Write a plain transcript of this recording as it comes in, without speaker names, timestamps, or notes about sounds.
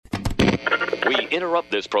We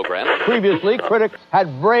interrupt this program. Previously, critics had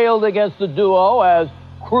railed against the duo as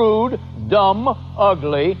crude, dumb,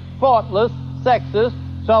 ugly, thoughtless, sexist,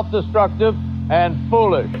 self-destructive, and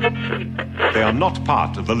foolish. They are not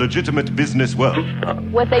part of the legitimate business world.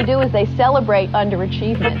 What they do is they celebrate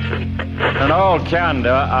underachievement. In all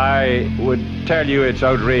candor, I would tell you it's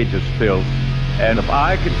outrageous filth. And if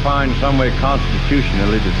I could find some way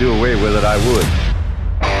constitutionally to do away with it, I would.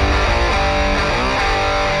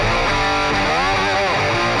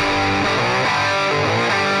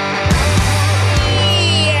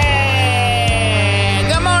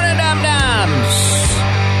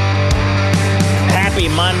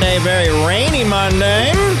 Monday, very rainy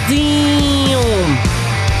Monday. Damn.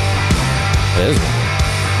 It is.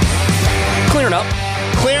 Clearing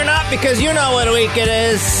up because you know what week it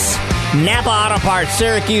is. Napa Auto Parts,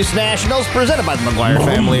 Syracuse Nationals, presented by the McGuire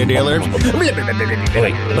family of dealers.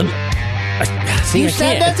 See, You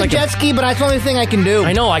said that's a jet ski, but that's the only thing I can do.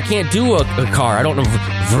 I know, I can't do a car. I don't know.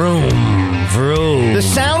 Vroom. The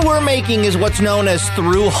sound we're making is what's known as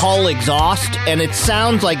through hull exhaust, and it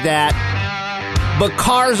sounds like that. But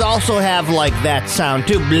cars also have, like, that sound,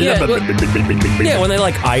 too. Yeah, when they,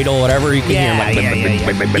 like, idle or whatever, you can hear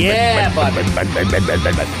them. Yeah, buddy.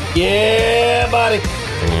 Yeah, buddy.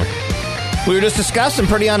 We were just discussing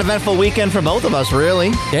pretty uneventful weekend for both of us, really.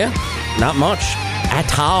 Yeah, not much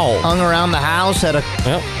at all. Hung around the house, had a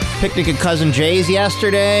picnic at Cousin Jay's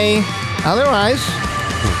yesterday. Otherwise,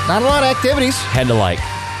 not a lot of activities. Had to, like,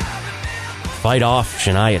 fight off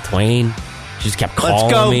Shania Twain. She just kept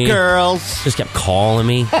calling me. Let's go, girls. Just kept calling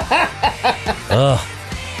me. Ugh.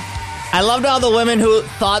 I loved all the women who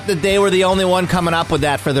thought that they were the only one coming up with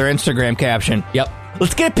that for their Instagram caption. Yep.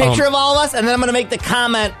 Let's get a picture of all of us, and then I'm going to make the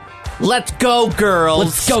comment, let's go, girls.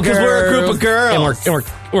 Let's go, because we're a group of girls. And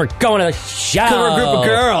we're going to the show. We're a group of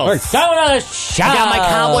girls. We're going to the show. I got my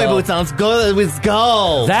cowboy boots on. Let's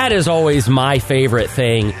go. That is always my favorite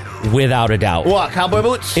thing, without a doubt. What, cowboy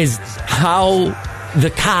boots? Is how... the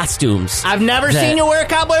costumes. I've never seen you wear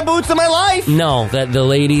cowboy boots in my life. No, that the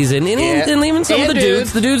ladies and even some of the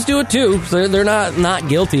dudes. The dudes do it too. So they're not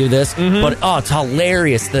guilty of this. Mm-hmm. But it's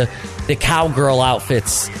hilarious the cowgirl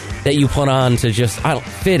outfits that you put on to just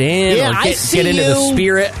fit in or get into the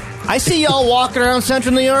spirit. I see y'all walking around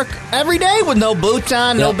Central New York every day with no boots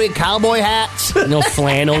on, no big cowboy hats, no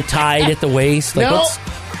flannel tied at the waist.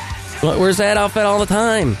 Like, where's that outfit all the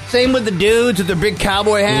time? Same with the dudes with their big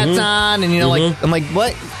cowboy hats on, and like, I'm like,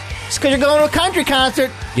 what? It's because you're going to a country concert.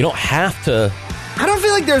 You don't have to. I don't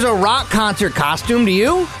feel like there's a rock concert costume. Do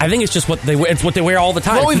you? I think it's just what they wear. It's what they wear all the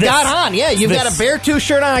time. What we've got on, You've got a Beartooth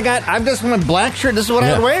shirt on. I've just my black shirt. This is what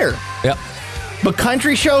I would wear. Yep. But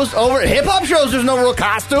country shows, hip hop shows, there's no real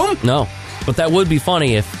costume. No, but that would be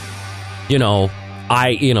funny if,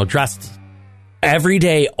 I dressed every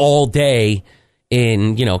day, all day.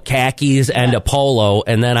 In, khakis and a polo,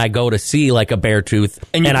 and then I go to see, like, a Beartooth,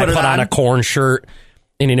 and I put on a corn shirt,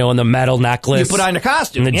 and, and the metal necklace. You put on a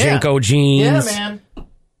costume. And the Jinko jeans. Yeah, man.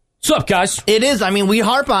 What's up, guys? It is. I mean, we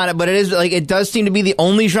harp on it, but it is, like, it does seem to be the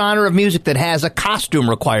only genre of music that has a costume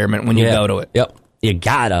requirement when you go to it. Yep. You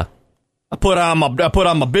gotta. I put on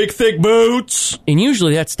my big, thick boots. And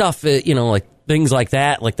usually that stuff, like, things like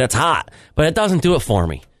that, like, that's hot, but it doesn't do it for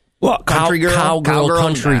me. What, country girl? Cowgirl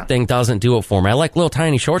country thing doesn't do it for me. I like little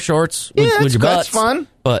tiny short shorts with your butts. That's fun.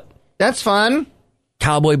 But that's fun.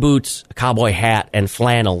 Cowboy boots, a cowboy hat, and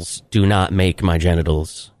flannels do not make my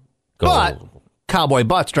genitals go. But cowboy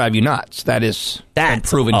butts drive you nuts. That's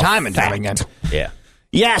proven time and time again. Yeah.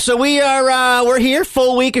 Yeah, so we're here,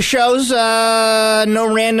 full week of shows.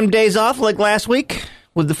 No random days off like last week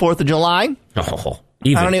with the 4th of July. Oh,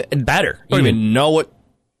 even better. I don't even know what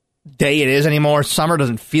day it is anymore. Summer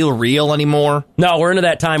doesn't feel real anymore. No, we're into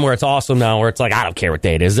that time where it's awesome now, where it's like, I don't care what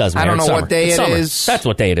day it is. It doesn't matter. I don't know what day it is. That's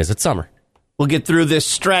what day it is. It's summer. We'll get through this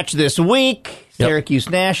stretch this week. Syracuse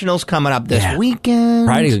Nationals coming up this weekend.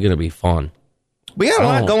 Friday's going to be fun. We got a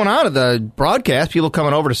lot going on at the broadcast. People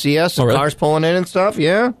coming over to see us and cars pulling in and stuff,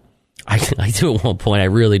 yeah. I do at one point. I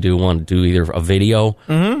really do want to do either a video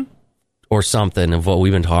or something of what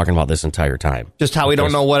we've been talking about this entire time. Just how we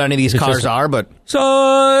don't know what any of these cars are, but...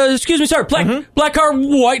 So, excuse me, sir. Black car,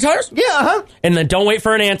 white tires? Yeah, uh-huh. And then don't wait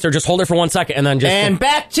for an answer. Just hold it for 1 second and then just... And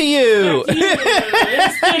back to you.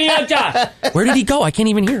 Where did he go? I can't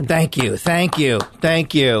even hear him. Thank you.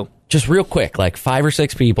 Just real quick, like 5 or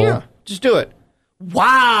 6 people. Yeah, just do it.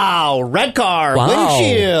 Wow, red car,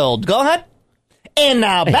 windshield. Go ahead. And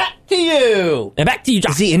now back to you. And back to you,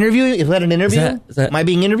 Josh. Is he interviewing? Is that an interview? Is that, am I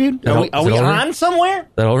being interviewed? Are we on somewhere? Is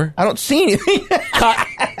that over? I don't see anything. Cut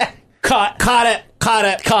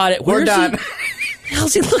it. We're done.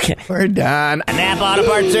 hell's he looking at? We're done. Napa Auto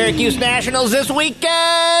Parts Syracuse Nationals this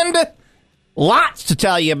weekend. Lots to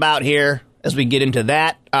tell you about here as we get into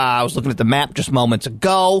that. I was looking at the map just moments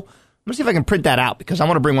ago. I'm going to see if I can print that out because I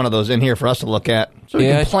want to bring one of those in here for us to look at so we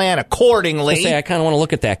can plan accordingly. I kind of want to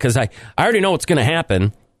look at that because I already know what's going to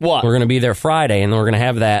happen. What? We're going to be there Friday, and then we're going to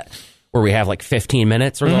have that where we have like 15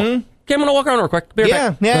 minutes. We're going, okay, I'm going to walk around real quick. Be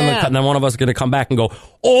right back. And then one of us is going to come back and go,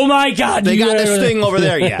 oh, my God. They got this thing over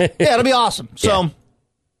there. Yeah, it'll be awesome. So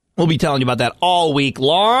we'll be telling you about that all week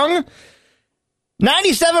long.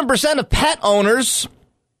 97% of pet owners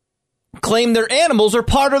claim their animals are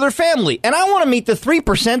part of their family. And I want to meet the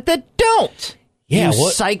 3% that don't. Yeah, you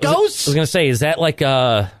psychos? I was going to say, is that like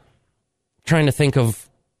trying to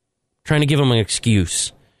give them an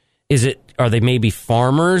excuse? Are they maybe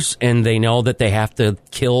farmers and they know that they have to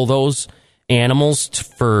kill those animals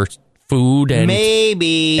for food and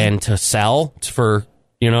maybe and to sell for,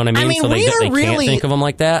 you know what I mean? So they can't think of them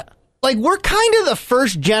like that. Like, we're kind of the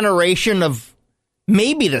first generation of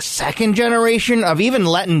maybe the second generation of even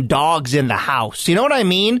letting dogs in the house. You know what I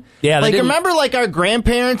mean? Yeah. Like, remember, like, our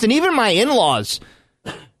grandparents and even my in-laws.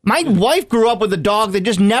 My wife grew up with a dog that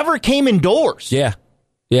just never came indoors. Yeah.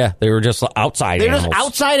 Yeah, they were just outside animals. They're just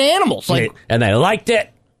outside animals. Like, and they liked it.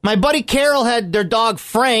 My buddy Carol had their dog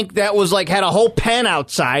Frank that was like had a whole pen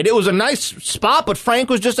outside. It was a nice spot, but Frank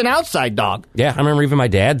was just an outside dog. Yeah, I remember even my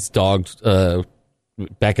dad's dog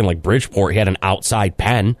back in like Bridgeport, he had an outside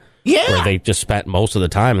pen. Yeah. Where they just spent most of the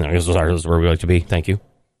time. And this is where we like to be. Thank you.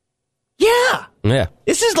 Yeah. Yeah.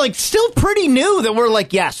 This is like still pretty new that we're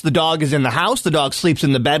like, yes, the dog is in the house. The dog sleeps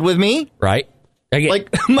in the bed with me. Right. I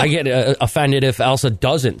get offended if Elsa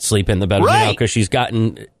doesn't sleep in the bed right now because she's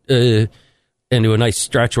gotten into a nice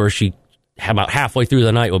stretch where she about halfway through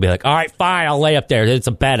the night will be like, all right, fine, I'll lay up there. It's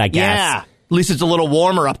a bed, I guess. Yeah. At least it's a little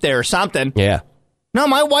warmer up there or something. Yeah. No,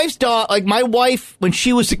 my wife's dog, like my wife, when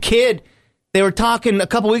she was a kid, they were talking a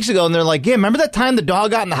couple weeks ago and they're like, yeah, remember that time the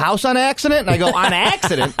dog got in the house on accident? And I go, on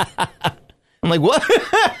accident? I'm like, what?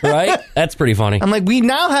 Right? That's pretty funny. I'm like, we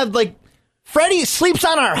now have like, Freddie sleeps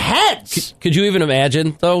on our heads. Could you even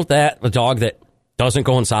imagine, though, that a dog that doesn't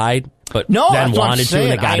go inside, but then wanted to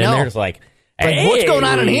and it got in there? It's like, hey, what's going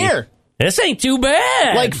on in here? This ain't too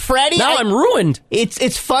bad. Like Freddie. Now I'm ruined.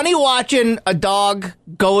 It's funny watching a dog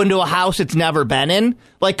go into a house it's never been in.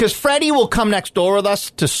 Like, because Freddie will come next door with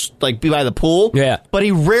us to like be by the pool. Yeah. But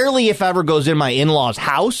he rarely, if ever, goes in my in-laws'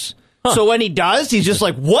 house. Huh. So when he does, he's just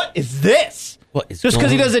like, what is this? Just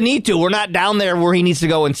because he doesn't need to. We're not down there where he needs to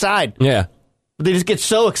go inside. Yeah. But they just get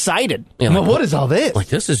so excited. Yeah, like, what is all this? Like,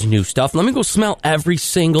 this is new stuff. Let me go smell every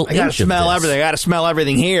single inch of this. I got to smell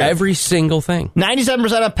everything here. Every single thing.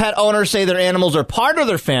 97% of pet owners say their animals are part of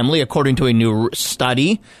their family, according to a new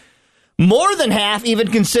study. More than half even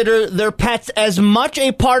consider their pets as much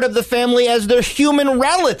a part of the family as their human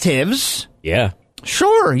relatives. Yeah.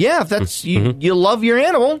 Sure, yeah, if that's you love your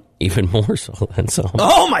animal. Even more so than some.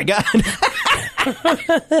 Oh, my God.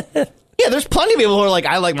 Yeah, there's plenty of people who are like,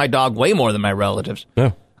 I like my dog way more than my relatives.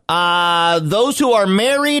 Yeah. Those who are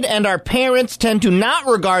married and are parents tend to not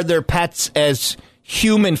regard their pets as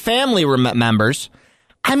human family members.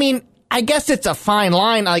 I mean, I guess it's a fine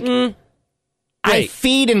line. Like, I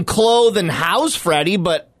feed and clothe and house Freddie,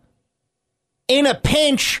 but in a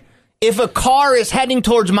pinch, if a car is heading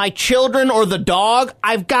towards my children or the dog,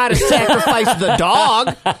 I've got to sacrifice the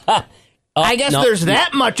dog. I guess there's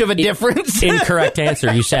that much of a difference. Incorrect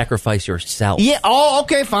answer. You sacrifice yourself. Yeah. Oh,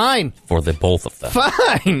 okay, fine. For the both of them.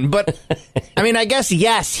 Fine. But, I mean, I guess,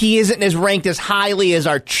 yes, he isn't as ranked as highly as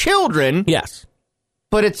our children. Yes.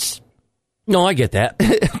 But it's... No, I get that.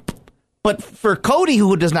 But for Cody,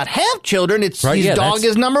 who does not have children, it's right, his dog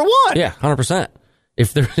is number one. Yeah, 100%.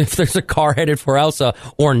 If there's a car headed for Elsa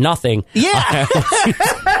or nothing... Yeah.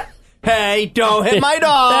 Hey, don't hit my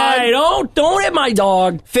dog. Hey, don't hit my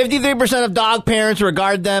dog. 53% of dog parents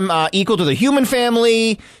regard them equal to the human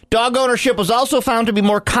family. Dog ownership was also found to be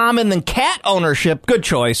more common than cat ownership. Good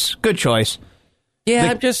choice. Good choice.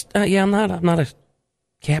 Yeah, I'm not a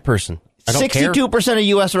cat person. I don't 62% of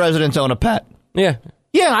U.S. residents own a pet. Yeah.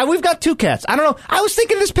 Yeah, we've got 2 cats. I don't know. I was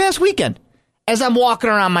thinking this past weekend as I'm walking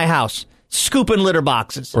around my house, scooping litter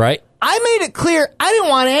boxes. Right. I made it clear I didn't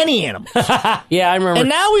want any animals. Yeah, I remember. And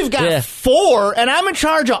now we've got 4, and I'm in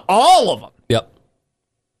charge of all of them. Yep.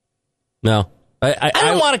 No. I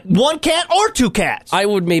don't want 1 cat or 2 cats. I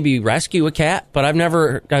would maybe rescue a cat, but I'm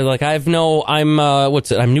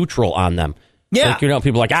neutral on them. Yeah. Like, people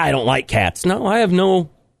are like, I don't like cats. No, I have no... If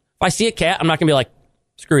I see a cat, I'm not going to be like,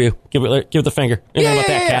 screw you. Give it the finger. You know about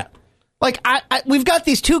that cat. Like, we've got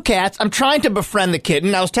these two cats. I'm trying to befriend the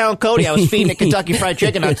kitten. I was telling Cody I was feeding it Kentucky Fried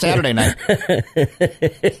Chicken on Saturday night.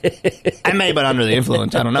 I may have been under the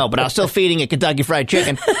influence. I don't know. But I was still feeding it Kentucky Fried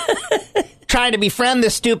Chicken. Trying to befriend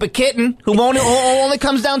this stupid kitten who only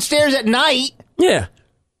comes downstairs at night. Yeah.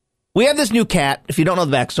 We have this new cat. If you don't know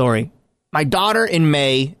the backstory, my daughter in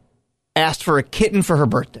May asked for a kitten for her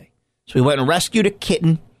birthday. So we went and rescued a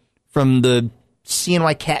kitten from the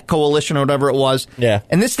CNY Cat Coalition or whatever it was. Yeah.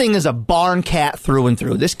 And this thing is a barn cat through and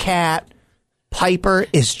through. This cat, Piper,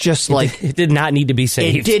 is just like... It did not need to be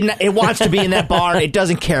saved. It wants to be in that barn. It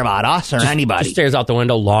doesn't care about us or anybody. Just stares out the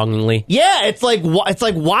window longingly. Yeah, it's like,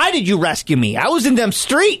 why did you rescue me? I was in them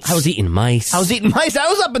streets. I was eating mice. I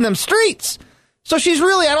was up in them streets. So she's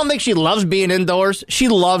really, I don't think she loves being indoors. She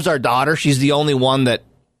loves our daughter. She's the only one that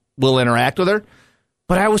will interact with her.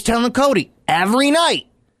 But I was telling Cody, every night,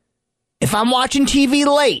 if I'm watching TV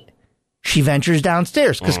late, she ventures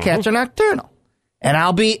downstairs because cats are nocturnal. And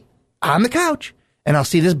I'll be on the couch, and I'll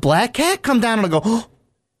see this black cat come down, and I'll go, oh,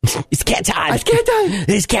 it's cat time. it's cat time.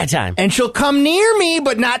 It's cat time. And she'll come near me,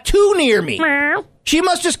 but not too near me. She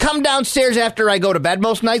must just come downstairs after I go to bed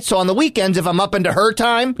most nights, so on the weekends, if I'm up into her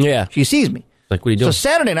time, she sees me. Like, what are you doing? So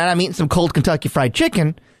Saturday night, I'm eating some cold Kentucky Fried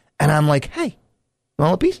Chicken, and I'm like, hey, you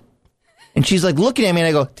want a piece? And she's like looking at me, and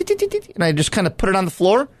I go, and I just kind of put it on the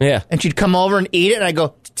floor. Yeah. And she'd come over and eat it, and I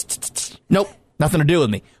go, nope, nothing to do with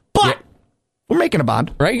me. But we're making a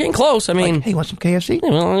bond. Right, you're getting close. I mean, like, hey, you want some KFC?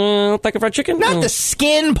 Kentucky Fried Chicken? Not the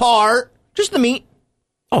skin part, just the meat.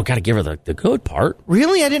 Oh, got to give her the good part.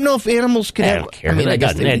 Really? I didn't know if animals could I have... don't care. I mean,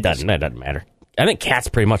 That doesn't matter. I think cats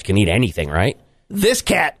pretty much can eat anything, right? This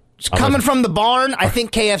cat... Coming from the barn, I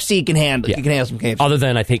think KFC can handle it. You can have some KFC. Other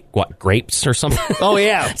than, I think, grapes or something? Oh,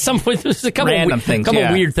 yeah. There's a couple random things,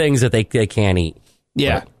 weird things that they can't eat.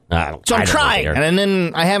 Yeah. But, so I'm trying, and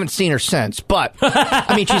then I haven't seen her since. But,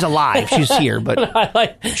 I mean, she's alive. She's here,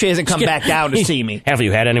 but she hasn't come back down to see me. Have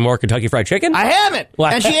you had any more Kentucky Fried Chicken? I haven't.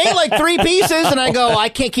 What? And she ate like 3 pieces, and I go, I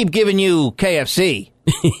can't keep giving you KFC.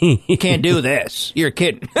 You can't do this. You're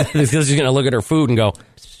kidding. Because she's going to look at her food and go,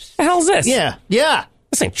 the hell's this? Yeah.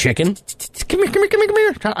 This ain't chicken. Come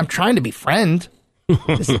here. I'm trying to be friend.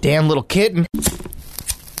 This damn little kitten.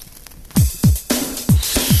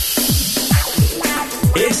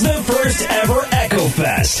 It's the first ever Echo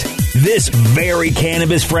Fest. This very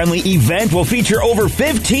cannabis-friendly event will feature over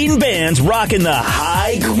 15 bands rocking the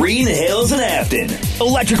high green hills in Afton.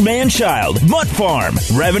 Electric Manchild, Mutt Farm,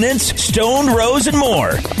 Revenants, Stoned Rose, and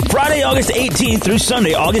more. Friday, August 18th through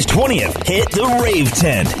Sunday, August 20th. Hit the rave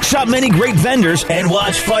tent. Shop many great vendors and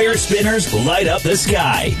watch fire spinners light up the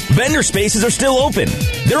sky. Vendor spaces are still open.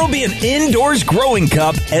 There will be an indoors growing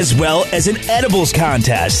cup as well as an edibles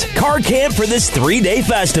contest. Car camp for this 3-day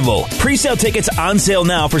festival. Pre-sale tickets on sale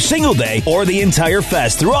now for single day or the entire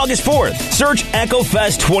fest through August 4th. Search Echo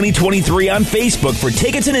Fest 2023 on Facebook for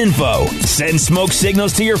tickets and info. Send smoke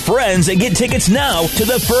signals to your friends and get tickets now to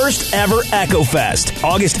the first ever Echo Fest,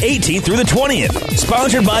 August 18th through the 20th.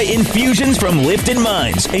 Sponsored by Infusions from Lifted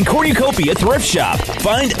Minds and Cornucopia Thrift Shop.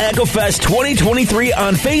 Find Echo Fest 2023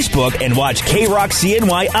 on Facebook and watch K-Rock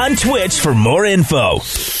CNY on Twitch for more info.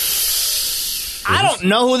 I don't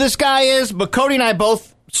know who this guy is, but Cody and I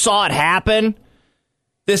both saw it happen.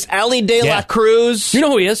 This Ellie De La Cruz. You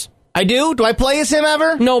know who he is? I do? Do I play as him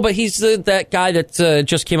ever? No, but he's that guy that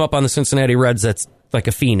just came up on the Cincinnati Reds that's like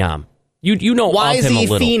a phenom. You know Why of him a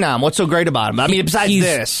little. Why is he a phenom? What's so great about him? I mean, besides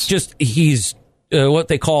this. He's what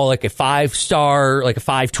they call like a 5-star, like a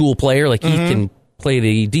 5-tool player. Like he can play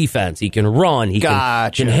the defense. He can run. He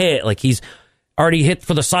can hit. Like he's already hit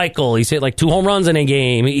for the cycle. He's hit like 2 home runs in a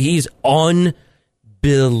game. He's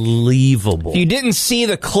unbelievable. If you didn't see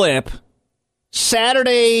the clip,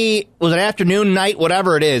 Saturday, was it afternoon, night,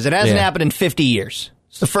 whatever it is, it hasn't happened in 50 years.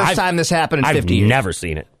 It's the first time this happened in 50 years. I've never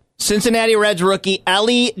seen it. Cincinnati Reds rookie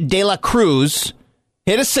Ellie De La Cruz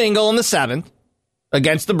hit a single in the 7th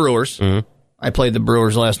against the Brewers. Mm-hmm. I played the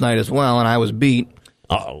Brewers last night as well, and I was beat.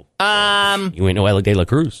 Uh-oh. You ain't no Ellie De La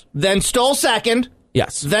Cruz. Then stole second.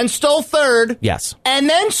 Yes. Then stole third. Yes. And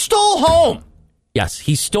then stole home. Yes,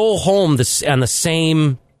 he stole home on the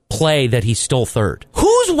same play that he stole third.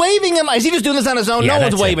 Who's waving him? Is he just doing this on his own? Yeah, no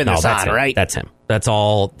one's waving this on, him. right? That's him. That's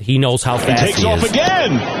all. He knows how fast takes he off is.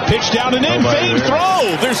 again. Pitch down and in. Fade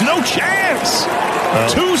throw. There's no chance.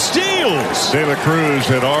 2 steals. De La Cruz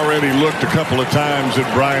had already looked a couple of times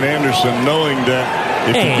at Brian Anderson, knowing that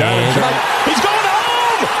if he got a shot, he's going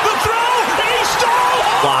home. The throw. He stole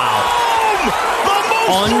home. Wow. The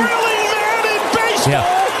most thrilling man in baseball.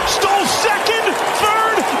 Yeah. Stole second,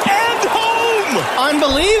 third, and home.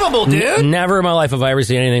 Unbelievable, dude. Never in my life have I ever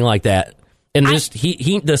seen anything like that. And just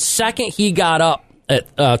the second he got up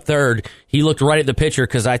at third, he looked right at the pitcher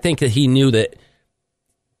because I think that he knew that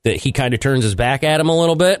he kind of turns his back at him a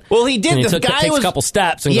little bit. Well, he did. And The guy takes was a couple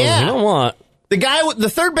steps and goes, you know what? The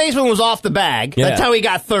third baseman was off the bag. Yeah. That's how he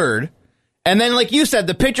got third. And then, like you said,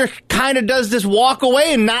 the pitcher kind of does this walk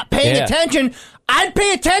away and not paying attention. I'd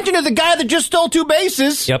pay attention to the guy that just stole 2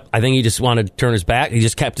 bases. Yep, I think he just wanted to turn his back. He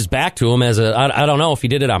just kept his back to him as I don't know if he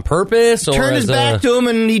did it on purpose or turned his back to him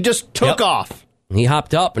and he just took off. He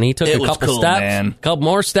hopped up and he took a couple steps, a couple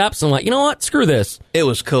more steps, and like, you know what? Screw this. It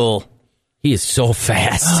was cool. He is so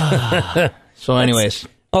fast. So, anyways,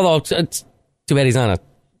 although it's too bad he's on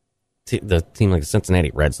the team like the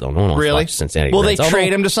Cincinnati Reds, though. No one wants to watch Cincinnati Will Reds. They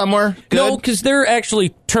trade him to somewhere? Good? No, because they're actually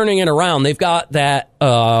turning it around. They've got that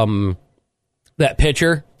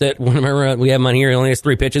pitcher that, remember, we have him on here. He only has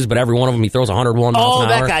 3 pitches, but every one of them he throws 101 miles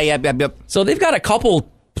an hour. Oh, that guy. Yep. So they've got a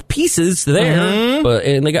couple pieces there,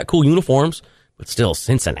 and they got cool uniforms, but still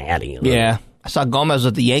Cincinnati. Yeah. I saw Gomez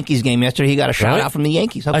at the Yankees game yesterday. He got a shout out from the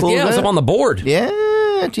Yankees. How cool is that? I was up on the board. Yeah.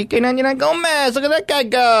 TK99 Gomez. Look at that guy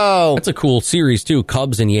go. That's a cool series, too.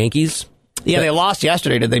 Cubs and Yankees. Yeah, they lost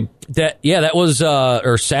yesterday, did they? That was,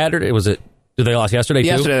 or Saturday. Was it? Did they lost yesterday, too?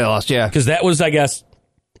 Yesterday they lost, yeah. Because that was, I guess,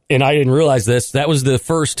 and I didn't realize this, that was the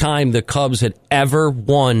first time the Cubs had ever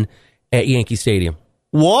won at Yankee Stadium.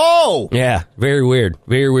 Whoa! Yeah, very weird.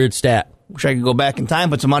 Very weird stat. Wish I could go back in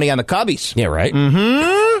time, put some money on the Cubbies. Yeah, right?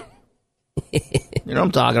 Mm-hmm. You know what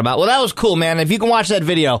I'm talking about. Well, that was cool, man. If you can watch that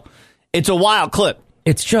video, it's a wild clip.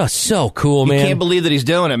 It's just so cool, man. You can't believe that he's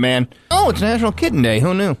doing it, man. Oh, it's National Kitten Day.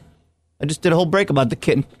 Who knew? I just did a whole break about the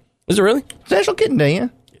kitten. Is it really? It's National Kitten Day, yeah.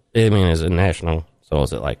 I mean, is it national? So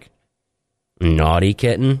is it like naughty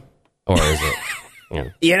kitten? Or is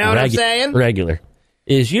it... You know what I'm saying? Regular.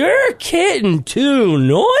 Is your kitten too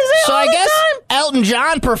noisy? So I guess Elton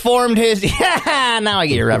John performed his... Yeah, now I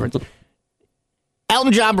get your reference.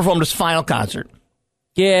 Elton John performed his final concert.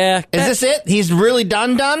 Yeah. Is this it? He's really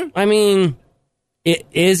done? I mean,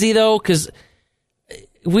 is he though? Because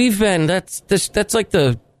we've been... That's like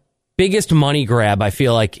the biggest money grab, I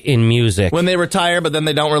feel like, in music. When they retire, but then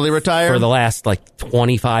they don't really retire? For the last,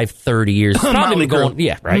 25, 30 years. Probably been going...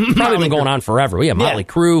 Yeah, right. Probably been going on forever. Yeah, Motley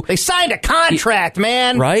Crue. They signed a contract,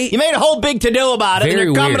 man. Right? You made a whole big to-do about it, and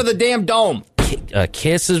they're coming to the damn Dome.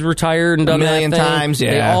 Kiss has retired and done a million times,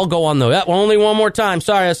 yeah. They all go on only one more time.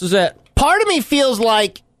 Sorry, this is it. Part of me feels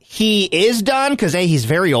like he is done, because, A, he's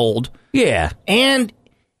very old. Yeah. And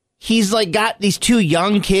he's, got these 2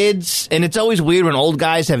 young kids, and it's always weird when old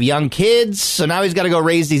guys have young kids, so now he's got to go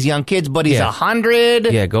raise these young kids, but he's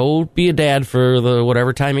 100. Yeah, go be a dad for the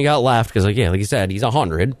whatever time you got left, because, like you said, he's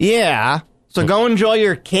 100. Yeah. So go enjoy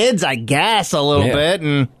your kids, I guess, a little bit.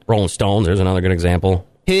 And Rolling Stones, there's another good example.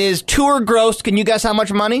 His tour grossed, can you guess how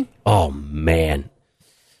much money? Oh, man.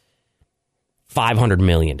 $500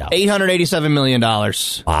 million. $887 million.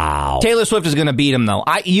 Wow. Taylor Swift is going to beat him, though.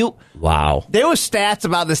 Wow. There was stats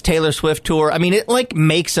about this Taylor Swift tour. I mean, it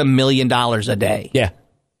makes $1 million a day. Yeah.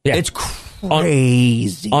 It's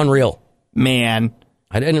crazy. Unreal. Man.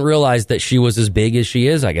 I didn't realize that she was as big as she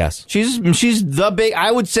is, I guess. She's the big,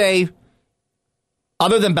 I would say,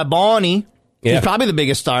 other than Baboni, she's probably the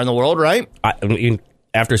biggest star in the world, right? I mean,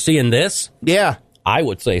 after seeing this, yeah, I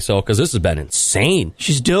would say so, because this has been insane.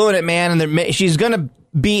 She's doing it, man, and she's going to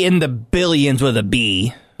be in the billions with a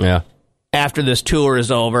B. Yeah. After this tour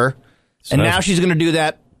is over. So and now she's going to do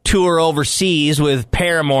that tour overseas with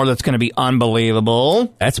Paramore that's going to be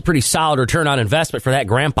unbelievable. That's a pretty solid return on investment for that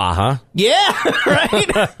grandpa, huh? Yeah,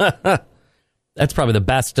 right? That's probably the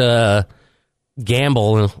best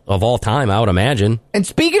gamble of all time, I would imagine. And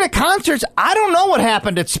speaking of concerts, I don't know what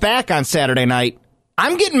happened at SPAC on Saturday night.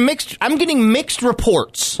 I'm getting mixed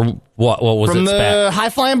reports. What was from it? From the High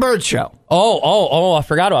Flying Birds show. Oh! I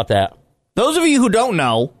forgot about that. Those of you who don't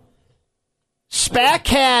know,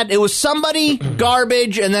 SPAC it was somebody,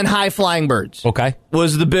 Garbage, and then High Flying Birds. Okay,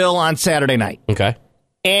 was the bill on Saturday night. Okay,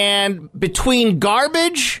 and between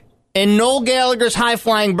Garbage and Noel Gallagher's High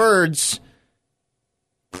Flying Birds,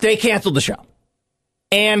 they canceled the show.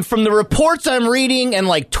 And from the reports I'm reading and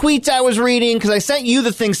tweets I was reading, because I sent you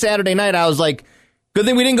the thing Saturday night, I was like, good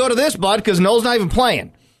thing we didn't go to this, bud, because Noel's not even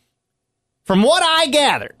playing. From what I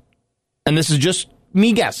gathered, and this is just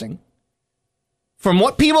me guessing, from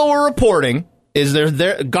what people were reporting, is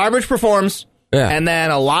their Garbage performs, and then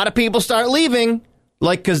a lot of people start leaving,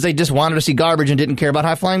 because they just wanted to see Garbage and didn't care about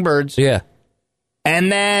High Flying Birds. Yeah.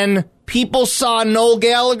 And then people saw Noel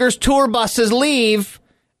Gallagher's tour buses leave,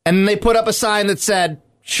 and they put up a sign that said,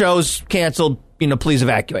 shows canceled, please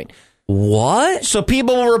evacuate. What? So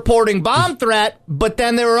people were reporting bomb threat, but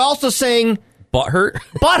then they were also saying... Butthurt?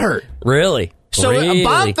 Butthurt. Really? So a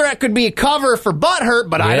bomb threat could be a cover for butthurt,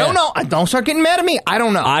 but I don't know. Don't start getting mad at me. I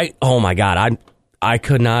don't know. Oh my God. I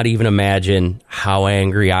could not even imagine how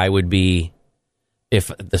angry I would be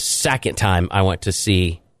if the second time I went to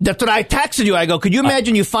see. That's what I texted you. I go, could you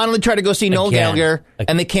imagine you finally try to go see Noel Gallagher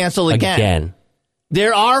and they cancel again?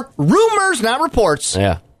 There are rumors, not reports,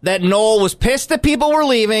 that Noel was pissed that people were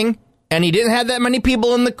leaving and he didn't have that many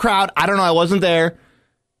people in the crowd. I don't know. I wasn't there.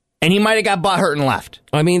 And he might have got butthurt and left.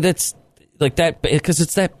 I mean, that's like that because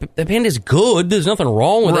it's that the band is good. There's nothing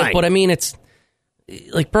wrong with it. But I mean, it's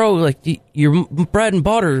like, bro, like your bread and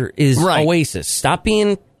butter is Oasis. Stop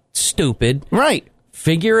being stupid. Right.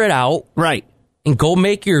 Figure it out. Right. And go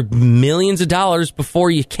make your millions of dollars before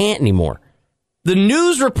you can't anymore. The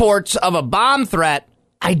news reports of a bomb threat,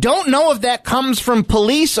 I don't know if that comes from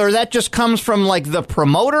police or that just comes from, like, the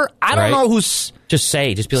promoter. I don't know who's... Just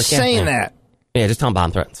be like... saying that. Yeah, just tell them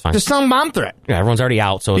bomb threat. It's fine. Just tell them bomb threat. Yeah, everyone's already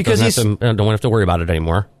out, so don't have to worry about it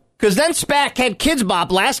anymore. Because then SPAC had Kids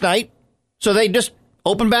Bop last night, so they just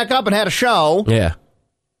opened back up and had a show. Yeah.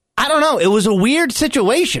 I don't know. It was a weird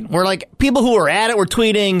situation where, like, people who were at it were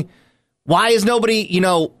tweeting, why is nobody,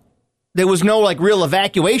 there was no, like, real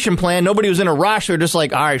evacuation plan. Nobody was in a rush. They were just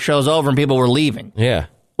like, all right, show's over, and people were leaving. Yeah.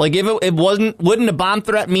 Like, if it wouldn't a bomb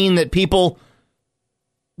threat mean that people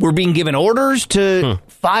were being given orders to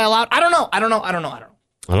file out? I don't know.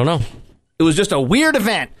 It was just a weird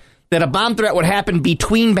event that a bomb threat would happen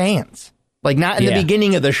between bands. Like, not in the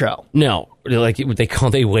beginning of the show. No. Like,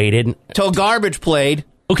 they waited. Till Garbage played.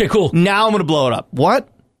 Okay, cool. Now I'm going to blow it up. What?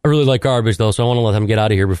 I really like Garbage, though, so I want to let them get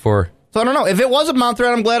out of here before... So I don't know. If it was a bomb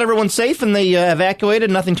threat, I'm glad everyone's safe and they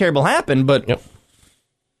evacuated. Nothing terrible happened. But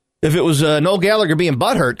if it was Noel Gallagher being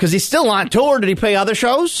butthurt, because he's still on tour, did he play other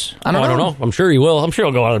shows? I don't know. I'm sure he will. I'm sure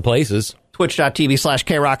he'll go other places.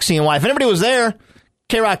 Twitch.tv/KRockCNY. If anybody was there,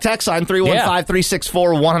 KRock text line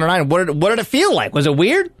 315-364-109. What did it feel like? Was it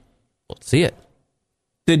weird? Let's see it.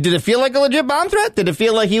 Did it feel like a legit bomb threat? Did it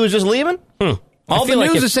feel like he was just leaving? All the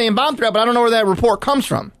news is saying bomb threat, but I don't know where that report comes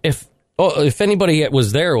from. If anybody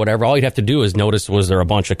was there or whatever, all you'd have to do is notice, was there a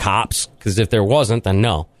bunch of cops? Because if there wasn't, then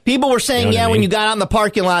no. People were saying, when you got out in the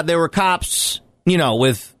parking lot, there were cops,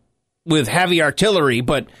 with heavy artillery,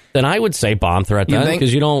 but... Then I would say bomb threat then,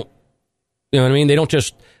 because you don't... You know what I mean? They don't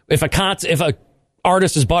just... If a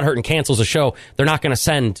artist is butthurt and cancels a show, they're not going to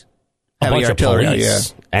send a bunch of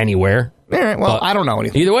police anywhere. All right, well, I don't know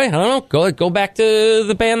anything. Either way, I don't know. Go back to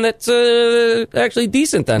the band that's actually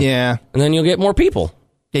decent then. Yeah. And then you'll get more people.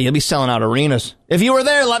 Yeah, you'll be selling out arenas. If you were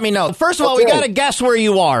there, let me know. First of all, we got to guess where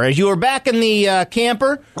you are. As you were back in the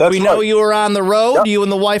camper, we know you were on the road. Yep. You and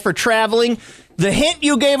the wife are traveling. The hint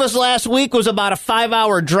you gave us last week was about a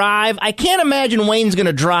 5-hour drive. I can't imagine Wayne's going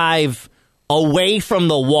to drive away from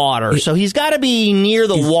the water, so he's got to be near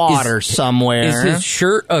the water somewhere. Is his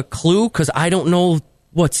shirt a clue? Because I don't know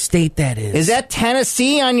what state that is. Is that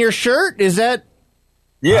Tennessee on your shirt? Is that...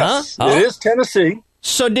 Yes, it is Tennessee.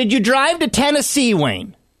 So did you drive to Tennessee,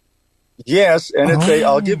 Wayne? Yes, and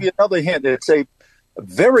I'll give you another hint. It's a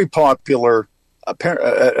very popular,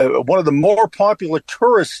 one of the more popular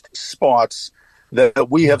tourist spots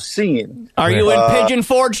that we have seen. Are you in Pigeon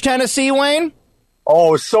Forge, Tennessee, Wayne?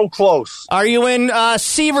 Oh, it's so close. Are you in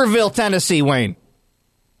Seaverville, Tennessee, Wayne?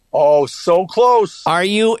 Oh, so close. Are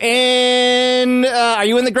you in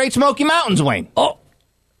the Great Smoky Mountains, Wayne? Oh,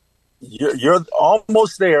 you're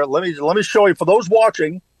almost there. Let me show you for those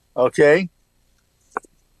watching. Okay.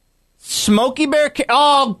 Smoky Bear.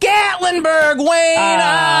 Gatlinburg, Wayne.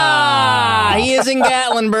 He is in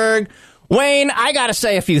Gatlinburg. Wayne, I got to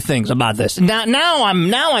say a few things about this. Now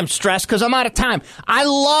I'm stressed because I'm out of time. I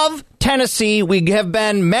love Tennessee. We have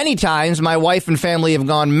been many times. My wife and family have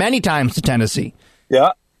gone many times to Tennessee.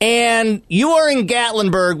 Yeah. And you are in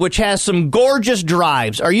Gatlinburg, which has some gorgeous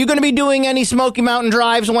drives. Are you going to be doing any Smoky Mountain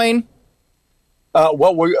drives, Wayne?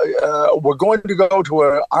 Well, we're going to go to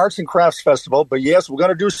an arts and crafts festival, but yes, we're going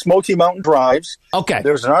to do Smoky Mountain drives. Okay.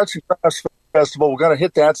 There's an arts and crafts festival. We're going to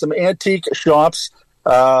hit that. Some antique shops,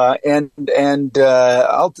 it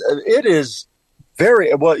is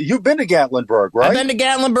very well. You've been to Gatlinburg, right? I've been to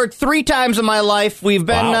Gatlinburg 3 times in my life. We've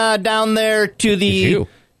been down there to the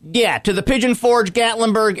Pigeon Forge,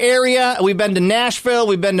 Gatlinburg area. We've been to Nashville.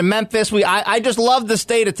 We've been to Memphis. I just love the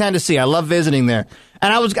state of Tennessee. I love visiting there.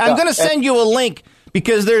 And I'm going to send you a link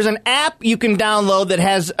because there's an app you can download that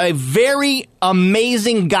has a very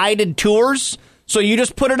amazing guided tours. So you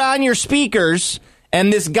just put it on your speakers,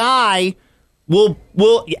 and this guy will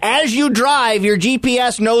as you drive, your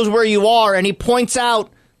GPS knows where you are, and he points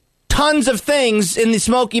out tons of things in the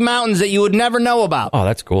Smoky Mountains that you would never know about. Oh,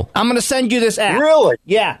 that's cool. I'm going to send you this app. Really?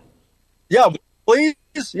 Yeah. Yeah, please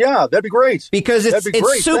Yeah, that'd be great. Because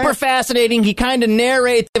it's super fascinating. He kind of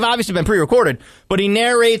narrates. They've obviously been pre-recorded, but he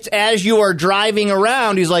narrates as you are driving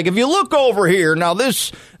around. He's like, if you look over here, now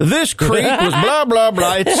this creek was blah, blah,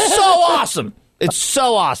 blah. It's so awesome. It's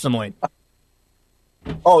so awesome, Wayne.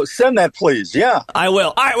 Oh, send that, please. Yeah. I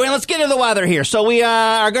will. All right, Wayne, let's get into the weather here. So we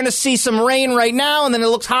are going to see some rain right now, and then it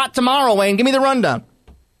looks hot tomorrow, Wayne. Give me the rundown.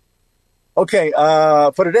 Okay,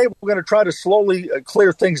 for today, we're going to try to slowly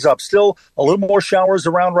clear things up. Still a little more showers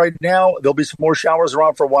around right now. There'll be some more showers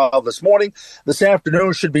around for a while this morning. This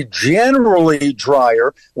afternoon should be generally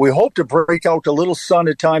drier. We hope to break out a little sun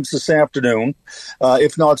at times this afternoon,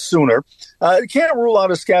 if not sooner. Can't rule out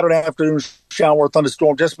a scattered afternoon shower or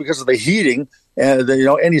thunderstorm just because of the heating and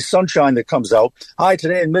any sunshine that comes out. High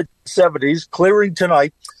today in mid-70s, clearing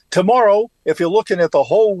tonight. Tomorrow, if you're looking at the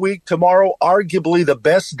whole week, tomorrow, arguably the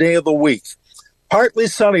best day of the week. Partly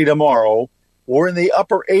sunny tomorrow. We're in the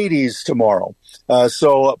upper 80s tomorrow.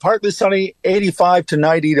 So partly sunny, 85 to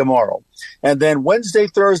 90 tomorrow. And then Wednesday,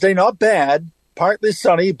 Thursday, not bad. Partly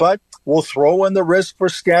sunny, but we'll throw in the risk for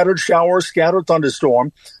scattered showers, scattered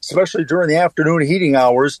thunderstorm, especially during the afternoon heating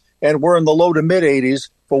hours. And we're in the low to mid 80s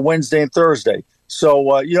for Wednesday and Thursday.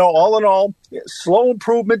 So, all in all, slow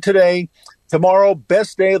improvement today. Tomorrow,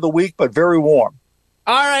 best day of the week, but very warm.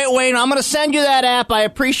 All right, Wayne, I'm going to send you that app. I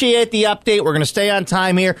appreciate the update. We're going to stay on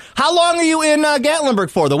time here. How long are you in Gatlinburg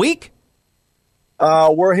for? The week?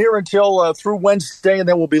 We're here until through Wednesday, and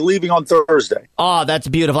then we'll be leaving on Thursday. Oh, that's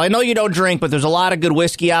beautiful. I know you don't drink, but there's a lot of good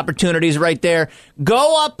whiskey opportunities right there.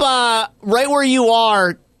 Go up right where you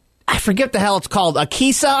are. I forget what the hell it's called.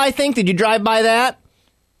 Akisa, I think. Did you drive by that?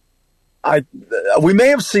 We may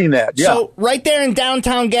have seen that, yeah. So right there in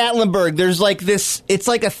downtown Gatlinburg, there's like this, it's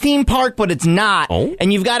like a theme park, but it's not. Oh.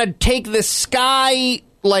 And you've got to take this sky,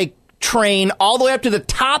 train all the way up to the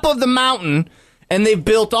top of the mountain, and they've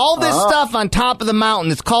built all this stuff on top of the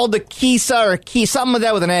mountain. It's called the Kisa or Key, something like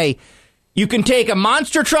that with an A. You can take a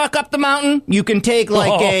monster truck up the mountain. You can take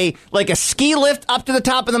a ski lift up to the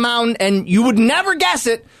top of the mountain, and you would never guess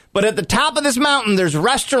it, but at the top of this mountain, there's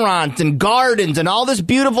restaurants and gardens and all this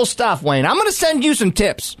beautiful stuff, Wayne. I'm going to send you some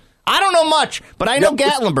tips. I don't know much, but I know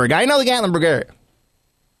Gatlinburg. I know the Gatlinburg area.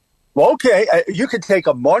 Well, okay, you could take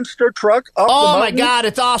a monster truck up the mountain. Oh, my God,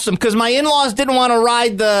 it's awesome, because my in-laws didn't want to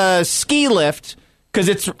ride the ski lift,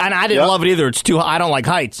 and I didn't love it either. It's too high. I don't like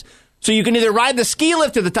heights. So you can either ride the ski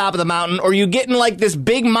lift to the top of the mountain, or you get in this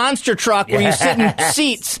big monster truck where you sit in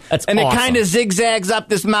seats, and awesome. It kind of zigzags up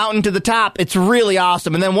this mountain to the top. It's really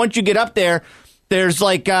awesome. And then once you get up there, there's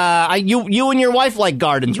you and your wife like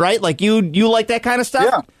gardens, right? You like that kind of stuff?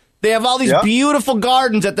 Yeah. They have all these beautiful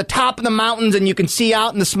gardens at the top of the mountains, and you can see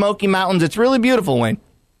out in the Smoky Mountains. It's really beautiful, Wayne.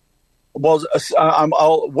 Well,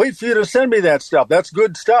 I'll wait for you to send me that stuff. That's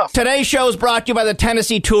good stuff. Today's show is brought to you by the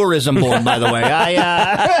Tennessee Tourism Board, by the way. All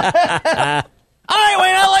right,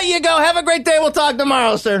 Wayne, I'll let you go. Have a great day. We'll talk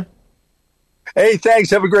tomorrow, sir. Hey, thanks.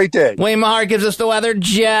 Have a great day. Wayne Mahar gives us the weather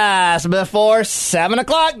just before 7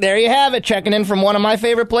 o'clock. There you have it. Checking in from one of my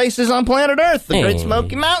favorite places on planet Earth, the Great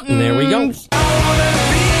Smoky Mountains. There we go.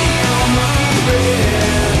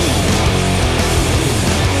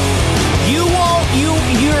 You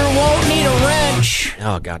won't need a wrench.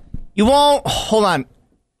 Oh, God. You won't. Hold on.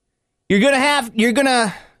 You're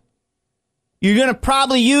gonna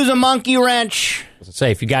probably use a monkey wrench. I was gonna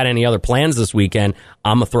say, if you got any other plans this weekend,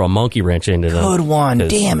 I'm gonna throw a monkey wrench into them. Good one.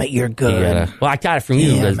 Damn it, you're good. I got it from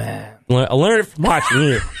you. Man. I learned it from watching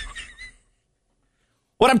you.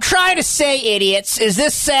 What I'm trying to say, idiots, is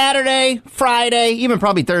this Saturday, Friday, even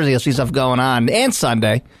probably Thursday, you'll see stuff going on, and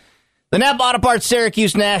Sunday. The Napa Auto Parts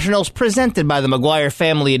Syracuse Nationals, presented by the McGuire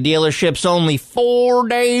family of dealerships, only 4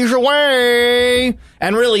 days away.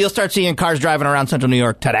 And really, you'll start seeing cars driving around central New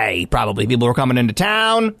York today, probably. People are coming into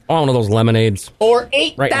town. One of those lemonades. Or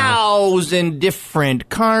 8,000 different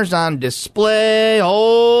cars on display.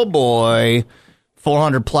 Oh, boy.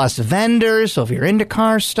 400-plus vendors, so if you're into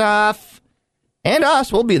car stuff, and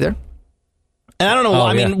us, we'll be there. And I don't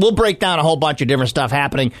know, we'll break down a whole bunch of different stuff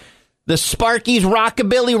happening. The Sparky's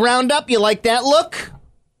Rockabilly Roundup, you like that look?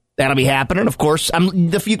 That'll be happening, of course.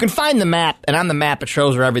 If you can find the map, and on the map it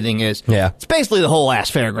shows where everything is. Yeah. It's basically the whole ass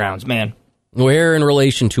fairgrounds, man. Where in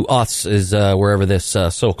relation to us is wherever this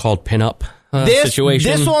so-called pinup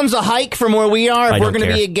situation? This one's a hike from where we are. If we're going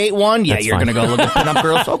to be at Gate 1, yeah, you're going to go look at pinup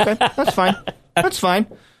girls. Okay, that's fine. That's fine.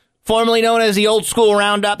 Formerly known as the Old School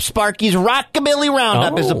Roundup, Sparky's Rockabilly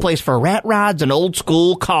Roundup is a place for rat rods and old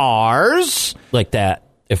school cars. Like that.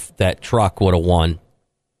 If that truck would have won,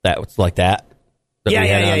 that was like that.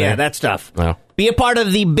 Yeah, that stuff. Well. Be a part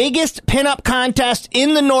of the biggest pinup contest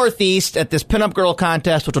in the Northeast at this Pinup Girl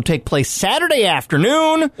Contest, which will take place Saturday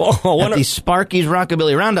afternoon at the Sparky's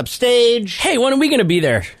Rockabilly Roundup stage. Hey, when are we going to be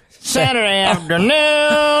there? Saturday afternoon.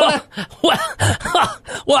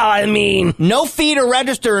 Well, I mean, no fee to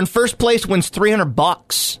register, and first place wins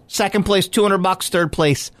 $300. Second place $200. Third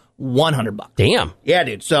place $100. Damn. Yeah,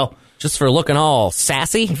 dude. So just for looking all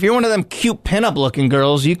sassy. If you're one of them cute pinup looking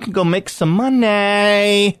girls, you can go make some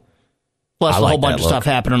money. Plus, a whole bunch of stuff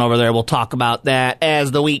happening over there. We'll talk about that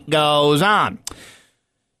as the week goes on.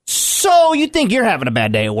 So you think you're having a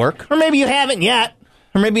bad day at work, or maybe you haven't yet.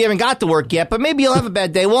 Or maybe you haven't got to work yet, but maybe you'll have a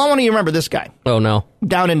bad day. Well, I want you to remember this guy. Oh, no.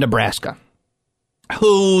 Down in Nebraska,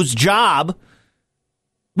 whose job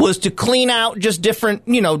was to clean out just different,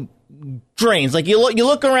 drains. Like, you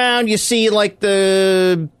look around, you see, like,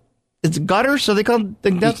 it's gutters, so they call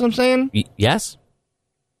that's what I'm saying? Yes.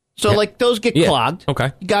 So, like, those get clogged.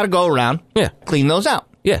 Okay. You got to go around, clean those out.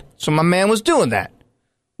 Yeah. So my man was doing that.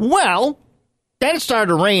 Well, then it started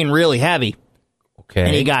to rain really heavy. Okay.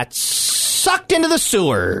 And he got sucked into the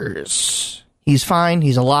sewers. He's fine.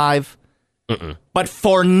 He's alive. But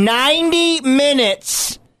for 90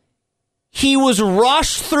 minutes, he was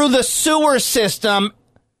rushed through the sewer system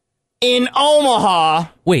in Omaha.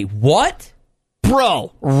 Wait, what?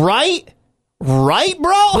 Bro, right? Right,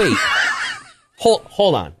 bro? Wait.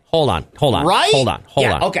 Hold on. Right? Hold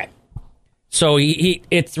on. Okay. So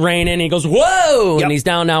it's raining, and he goes, whoa! Yep. And he's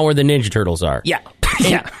down now where the Ninja Turtles are. Yeah.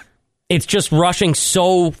 Yeah. It's just rushing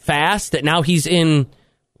so fast that now he's in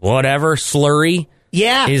whatever slurry.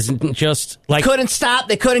 Yeah. Is just like... Couldn't stop.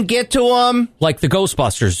 They couldn't get to him. Like the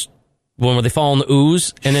Ghostbusters, when they fall in the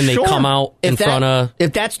ooze, and then they come out in front of...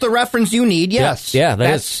 If that's the reference you need, yes. Yeah,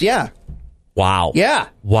 that's... Yeah. Wow. Yeah.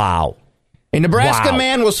 Wow. A Nebraska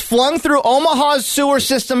man was flung through Omaha's sewer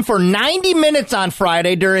system for 90 minutes on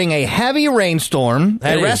Friday during a heavy rainstorm.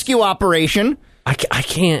 Rescue operation. I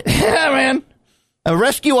can't... Yeah, man. A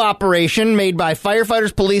rescue operation made by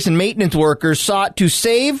firefighters, police, and maintenance workers sought to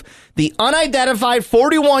save the unidentified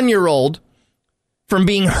 41-year-old from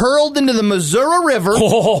being hurled into the Missouri River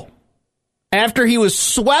after he was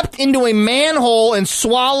swept into a manhole and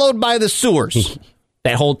swallowed by the sewers.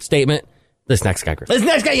 That whole statement. This next guy,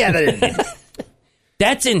 yeah.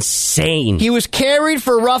 That's insane. He was carried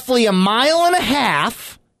for roughly a mile and a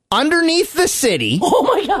half underneath the city. Oh,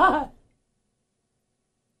 my God.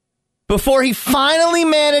 Before he finally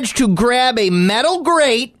managed to grab a metal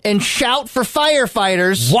grate and shout for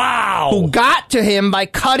firefighters. Wow. Who got to him by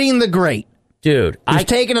cutting the grate. Dude. He was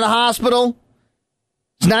taken to the hospital.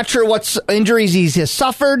 He's not sure what injuries he has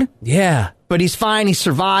suffered. Yeah. But he's fine. He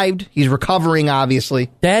survived. He's recovering,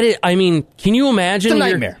 obviously. That is, I mean, can you imagine? It's a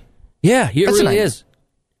nightmare. Yeah, it really is.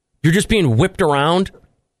 You're just being whipped around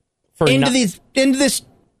into this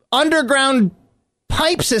underground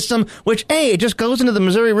pipe system, which, it just goes into the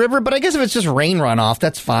Missouri River, but I guess if it's just rain runoff,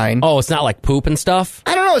 that's fine. Oh, it's not like poop and stuff?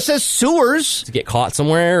 I don't know. It says sewers. To get caught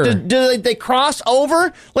somewhere? Or? Do they cross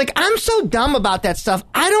over? Like, I'm so dumb about that stuff.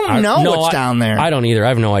 I don't know what's down there. I don't either. I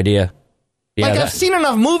have no idea. Yeah, I've seen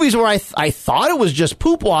enough movies where I thought it was just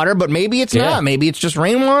poop water, but maybe it's not. Maybe it's just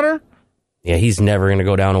rainwater. Yeah, he's never going to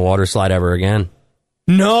go down a water slide ever again.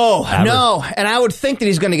 No. And I would think that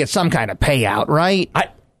he's going to get some kind of payout, right?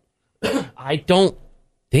 I don't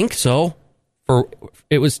think so.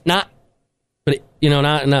 It was not, but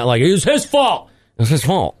not like it was his fault. It was his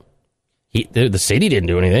fault. The city didn't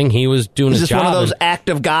do anything. He was doing his job. Is this one of those act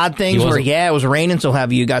of God things where, it was raining so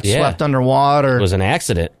heavy you got swept underwater? It was an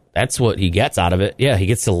accident. That's what he gets out of it. Yeah, he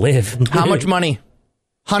gets to live. How much money?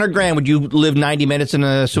 $100,000. Would you live 90 minutes in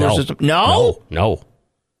a sewer system? No.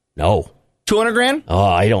 200,000? Oh,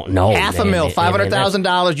 I don't know. $500,000,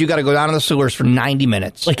 $500,000. You got to go down to the sewers for 90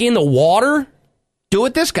 minutes. Like in the water? Do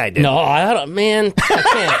what this guy did. No, I can't.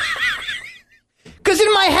 Because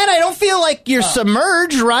in my head, I don't feel like you're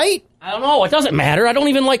submerged, right? I don't know. It doesn't matter. I don't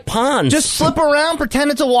even like ponds. Just slip around,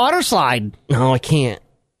 pretend it's a water slide. No, I can't.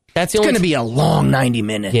 It's going to be a long 90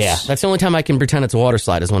 minutes. Yeah, that's the only time I can pretend it's a water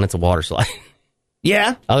slide is when it's a water slide.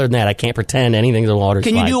 Yeah? Other than that, I can't pretend anything's a water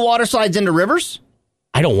slide. Can you do water slides into rivers?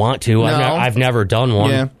 I don't want to. No. I've never done one.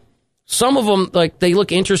 Yeah. Some of them, like, they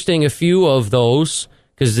look interesting, a few of those,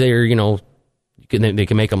 because they're, they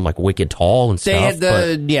can make them, like, wicked tall and stuff.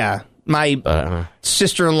 They had my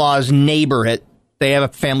sister-in-law's neighbor, they have a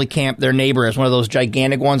family camp. Their neighbor has one of those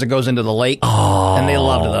gigantic ones that goes into the lake. Oh. And they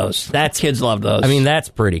loved those. Kids loved those. I mean, that's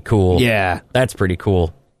pretty cool. Yeah. That's pretty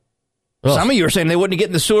cool. Ugh. Some of you were saying they wouldn't get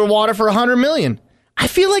in the sewer water for $100 million. I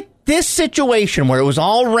feel like this situation where it was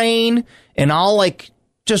all rain and all, like,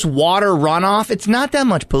 just water runoff, it's not that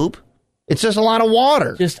much poop. It's just a lot of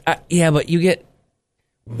water. But you get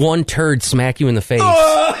one turd smack you in the face.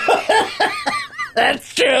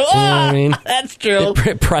 That's true. You know what I mean? That's true.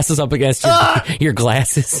 It presses up against your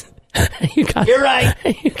glasses. You're right.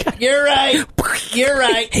 You're right. You're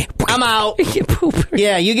right. I'm out. You pooper.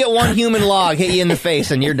 Yeah, you get one human log hit you in the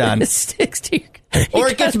face and you're done. It sticks to you. Or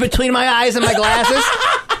it gets between my eyes and my glasses.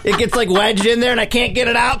 It gets like wedged in there and I can't get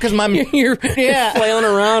it out because you're flailing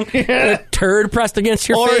around. A turd pressed against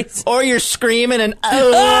your face. Or you're screaming and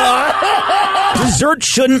Dessert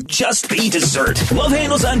shouldn't just be dessert. Love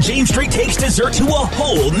Handles on James Street takes dessert to a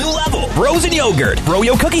whole new level. Frozen yogurt,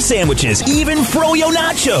 froyo cookie sandwiches, even froyo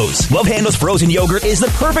nachos. Love Handles frozen yogurt is the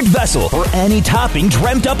perfect vessel for any topping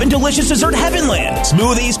dreamt up in delicious dessert heavenland.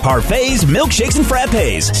 Smoothies, parfaits, milkshakes, and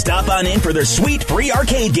frappes. Stop on in for their sweet free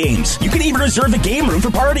arcade games. You can even reserve the game room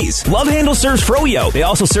for parties. Love Handles serves froyo. They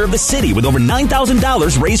also serve the city with over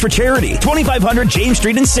 $9,000 raised for charity. 2500 James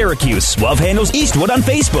Street in Syracuse. Love Handles Eastwood on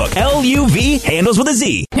Facebook. LUV Handles with a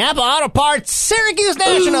Z. Napa Auto Parts Syracuse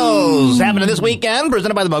Nationals happening this weekend,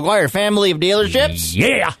 presented by the McGuire family of dealerships.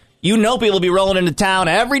 Yeah. You know people will be rolling into town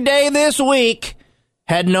every day this week,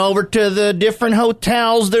 heading over to the different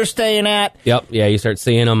hotels they're staying at. Yep. Yeah, you start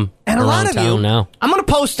seeing them and a lot around of town you, now. I'm going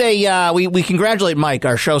to post we congratulate Mike,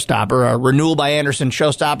 our showstopper, our Renewal by Anderson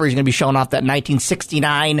showstopper. He's going to be showing off that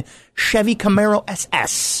 1969 Chevy Camaro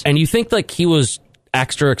SS. And you think like he was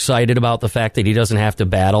extra excited about the fact that he doesn't have to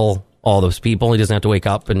battle all those people? He doesn't have to wake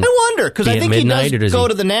up and I wonder, because I think he does go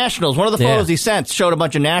to the Nationals. One of the photos he sent showed a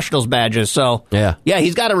bunch of Nationals badges. So, yeah,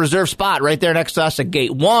 he's got a reserved spot right there next to us at Gate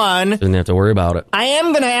 1. Doesn't have to worry about it. I am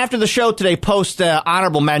going to, after the show today, post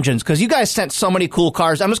honorable mentions, because you guys sent so many cool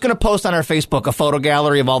cars. I'm just going to post on our Facebook a photo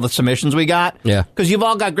gallery of all the submissions we got. Yeah. Because you've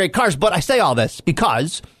all got great cars. But I say all this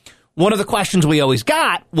because one of the questions we always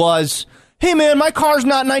got was, hey, man, my car's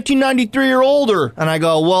not 1993 or older. And I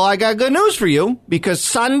go, well, I got good news for you, because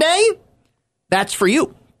Sunday, that's for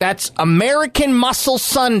you. That's American Muscle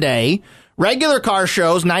Sunday. Regular car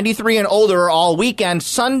shows, 93 and older, are all weekend.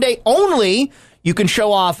 Sunday only, you can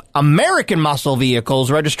show off American Muscle vehicles.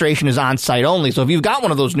 Registration is on site only. So if you've got one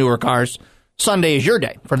of those newer cars, Sunday is your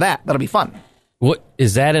day for that. That'll be fun. What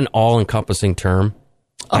is that an all-encompassing term?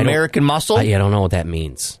 American Muscle? I don't know what that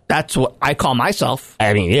means. That's what I call myself.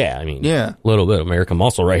 Yeah. A little bit of American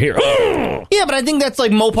Muscle right here. Yeah, but I think that's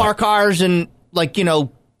like Mopar cars and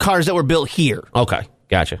cars that were built here. Okay,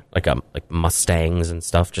 gotcha. Like Mustangs and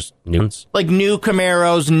stuff, just new ones. Like new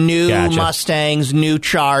Camaros, new Mustangs, new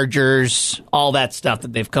Chargers, all that stuff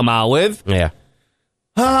that they've come out with. Yeah.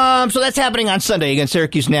 So that's happening on Sunday. Again,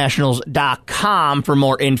 SyracuseNationals.com for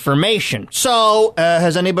more information. So,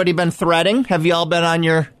 has anybody been threading? Have you all been on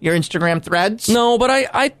your Instagram threads? No, but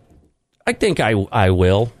I think I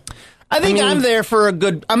will. I think I'm there for a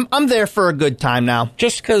good. I'm there for a good time now.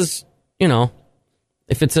 Just because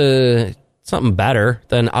if it's something better,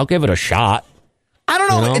 then I'll give it a shot. I don't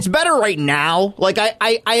know. It's better right now. Like,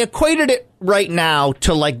 I equated it right now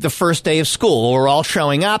to, like, the first day of school. We're all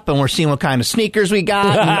showing up, and we're seeing what kind of sneakers we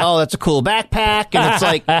got. And, oh, that's a cool backpack. And it's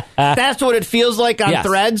like, that's what it feels like on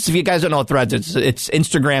Threads. If you guys don't know what Threads is, it's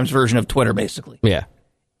Instagram's version of Twitter, basically. Yeah.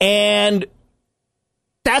 And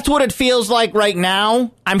that's what it feels like right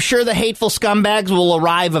now. I'm sure the hateful scumbags will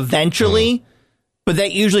arrive eventually. But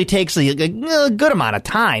that usually takes a good amount of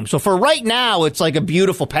time. So for right now, it's like a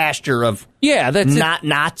beautiful pasture of not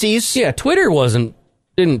Nazis. Yeah, Twitter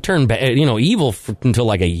didn't turn evil until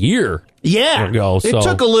like a year ago. So. It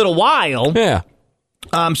took a little while. Yeah.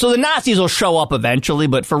 So the Nazis will show up eventually,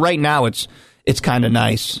 but for right now, it's kind of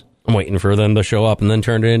nice. I'm waiting for them to show up and then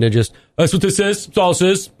turn it into just, that's what this is. That's all this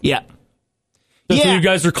is. Yeah. That's what you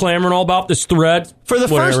guys are clamoring all about, this thread. For the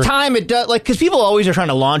first time, it does, because people always are trying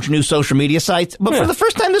to launch new social media sites. But for the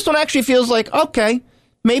first time, this one actually feels like, okay,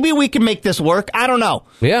 maybe we can make this work. I don't know.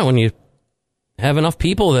 Yeah, when you have enough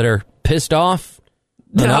people that are pissed off.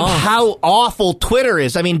 How awful Twitter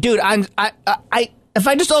is. I mean, dude, if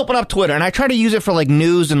I just open up Twitter and I try to use it for like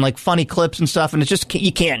news and like funny clips and stuff, and it's just,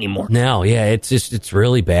 you can't anymore. No, yeah, it's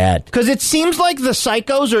really bad. Because it seems like the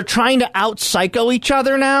psychos are trying to out-psycho each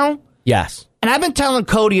other now. Yes. And I've been telling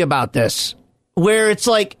Cody about this, where it's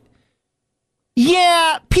like,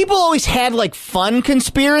 yeah, people always had like fun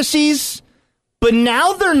conspiracies, but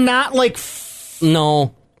now they're not like.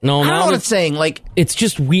 No. I don't know what it's saying. Like, it's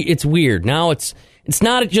just it's weird. Now it's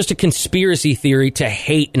not just a conspiracy theory to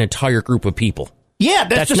hate an entire group of people. Yeah,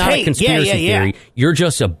 that's just not hate. A conspiracy theory. You're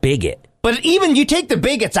just a bigot. But even you take the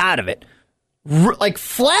bigots out of it. Like,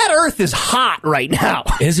 flat Earth is hot right now.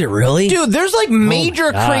 Is it really? Dude, there's like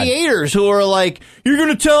major creators who are like, you're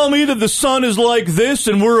going to tell me that the sun is like this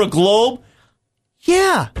and we're a globe?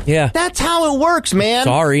 Yeah. Yeah. That's how it works, man.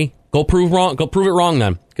 Sorry. Go prove it wrong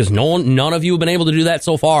then, because none of you have been able to do that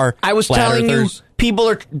so far. I was telling you,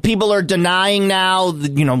 people are denying now.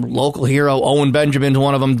 Local hero Owen Benjamin's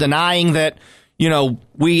one of them, denying that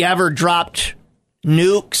we ever dropped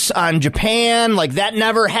nukes on Japan. Like that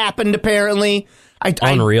never happened. Apparently,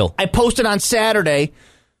 unreal. I posted on Saturday.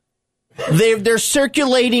 They're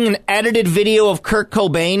circulating an edited video of Kurt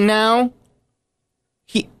Cobain now.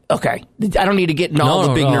 Okay, I don't need to get into all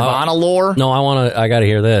the big Nirvana lore. No, I got to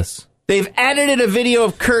hear this. They've edited a video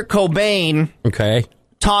of Kurt Cobain. Okay.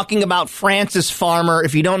 Talking about Frances Farmer.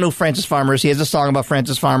 If you don't know who Frances Farmer is, he has a song about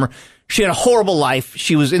Frances Farmer. She had a horrible life.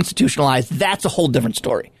 She was institutionalized. That's a whole different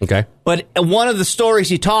story. Okay. But one of the stories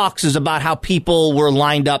he talks is about how people were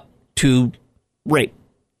lined up to rape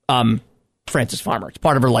Frances Farmer. It's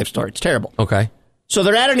part of her life story. It's terrible. Okay. So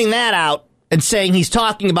they're editing that out and saying he's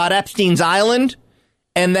talking about Epstein's Island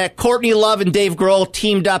and that Courtney Love and Dave Grohl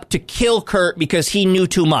teamed up to kill Kurt because he knew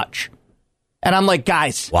too much. And I'm like,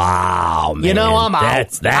 guys. Wow, man. I'm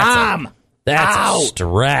out. That's a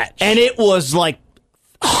stretch. And it was like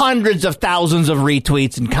hundreds of thousands of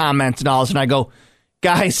retweets and comments and all this. And I go,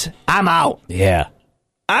 guys, I'm out. Yeah.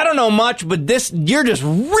 I don't know much, but you're just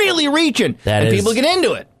really reaching. People get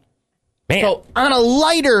into it. Man. So on a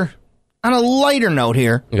lighter note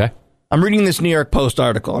here. Okay. I'm reading this New York Post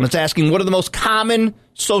article, and it's asking what are the most common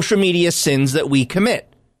social media sins that we commit?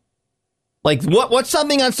 Like, what's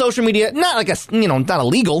something on social media, not like not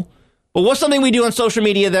illegal, but what's something we do on social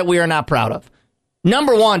media that we are not proud of?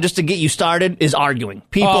 Number one, just to get you started, is arguing.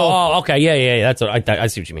 People. Oh, okay, yeah. That's what I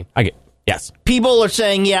see what you mean. I get. Yes. People are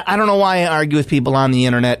saying, I don't know why I argue with people on the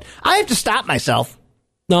internet. I have to stop myself.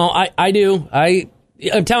 No, I do.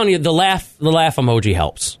 I'm telling you, the laugh emoji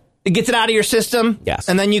helps. It gets it out of your system. Yes.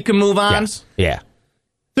 And then you can move on. Yes. Yeah.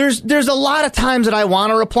 There's a lot of times that I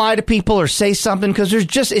want to reply to people or say something because it's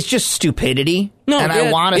just stupidity.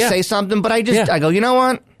 I want to say something, but I go, you know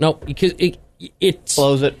what? No, because it's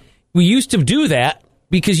close it. We used to do that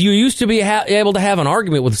because you used to be able to have an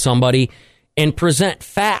argument with somebody and present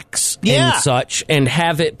facts and such and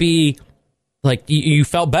have it be like you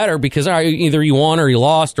felt better because either you won or you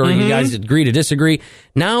lost or you guys agree to disagree.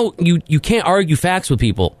 Now you can't argue facts with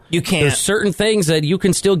people. You can't. There's certain things that you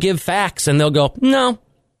can still give facts and they'll go, no.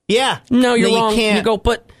 Yeah. No, you're wrong. You can't. You go,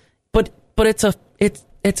 but it's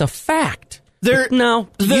a fact.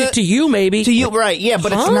 To you maybe. To you, right? Yeah,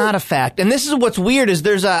 but it's not a fact. And this is what's weird is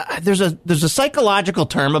there's a psychological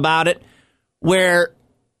term about it where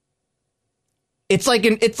it's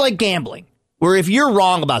like gambling. Where if you're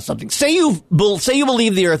wrong about something, say you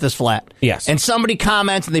believe the Earth is flat, yes, and somebody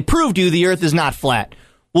comments and they prove to you the Earth is not flat.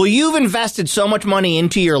 Well, you've invested so much money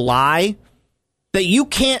into your lie that you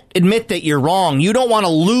can't admit that you're wrong. You don't want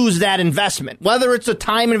to lose that investment, whether it's a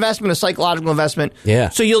time investment, a psychological investment. Yeah.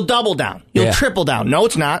 So you'll double down. You'll triple down. No,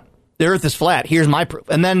 it's not. The Earth is flat. Here's my proof.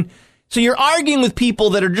 And then, so you're arguing with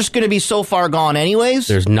people that are just going to be so far gone anyways.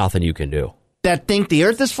 There's nothing you can do. That think the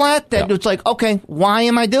Earth is flat. That it's like, okay, why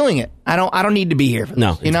am I doing it? I don't need to be here for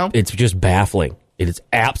this. No, it's just baffling. It is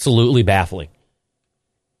absolutely baffling.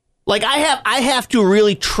 Like I have to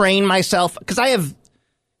really train myself because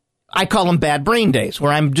I call them bad brain days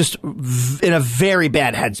where I'm just in a very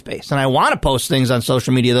bad headspace and I want to post things on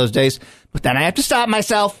social media those days, but then I have to stop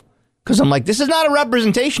myself because I'm like, this is not a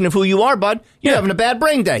representation of who you are, bud. You're having a bad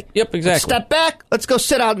brain day. Yep, exactly. Let's step back. Let's go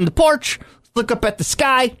sit out in the porch. Let's look up at the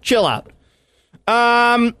sky. Chill out.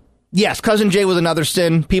 Yes, Cousin Jay was another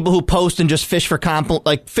sin. People who post and just fish for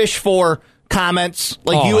comments,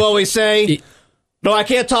 like you always say. No, I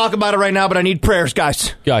can't talk about it right now, but I need prayers,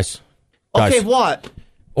 guys. Okay, what?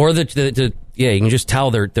 Or you can just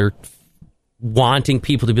tell they're wanting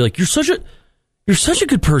people to be like, you're such a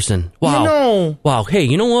good person. Wow. No. Wow. Hey,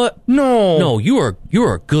 you know what? No, you're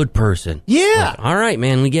a good person. Yeah. Like, all right,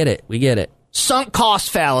 man. We get it. Sunk cost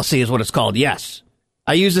fallacy is what it's called. Yes.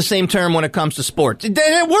 I use the same term when it comes to sports.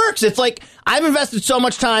 It works. It's like I've invested so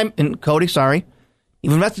much time, and Cody, sorry,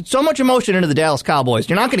 you've invested so much emotion into the Dallas Cowboys.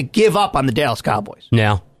 You're not going to give up on the Dallas Cowboys.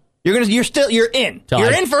 No, you're in. You're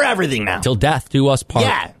in for everything now. Till death do us part.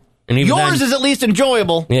 Yeah, and even yours is at least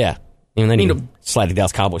enjoyable. Yeah, and then you slide the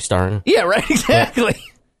Dallas Cowboys star in. Yeah, right. Exactly.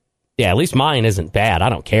 Yeah, at least mine isn't bad. I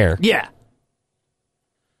don't care. Yeah,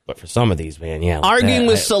 but for some of these, man, arguing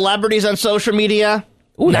with celebrities on social media.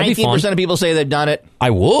 19% of people say they've done it.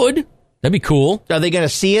 I would. That'd be cool. Are they going to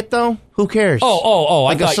see it though? Who cares? Oh!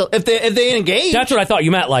 Like if they engage, that's what I thought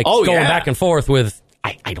you meant. Like going back and forth with.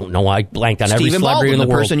 I don't know. I blanked on Stephen every celebrity Baldwin, in the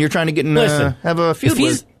world. Person you're trying to get in. Have a feud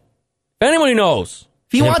with. If anyone who knows,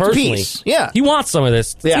 if he wants peace, he wants some of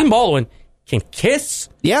this. Yeah. Stephen Baldwin can kiss.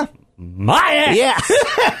 Yeah. My ass. Yeah.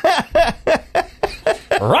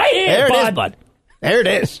 Right here, there it is, bud. There it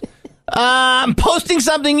is. Posting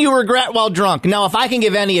something you regret while drunk. Now, if I can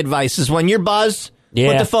give any advice, is when you're buzzed,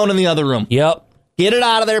 put the phone in the other room. Yep. Get it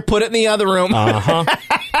out of there, put it in the other room. Uh-huh.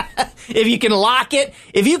 If you can lock it,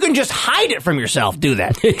 if you can just hide it from yourself, do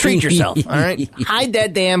that. Treat yourself, all right? Hide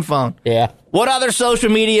that damn phone. Yeah. What other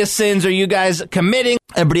social media sins are you guys committing?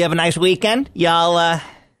 Everybody have a nice weekend? Y'all,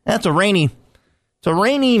 it's a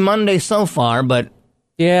rainy Monday so far, but...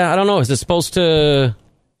 Yeah, I don't know. Is it supposed to...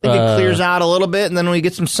 I think it clears out a little bit, and then we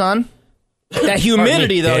get some sun. That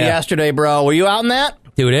humidity, though, yesterday, bro. Were you out in that?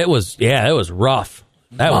 Dude, it was rough.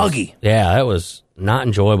 That muggy. That was not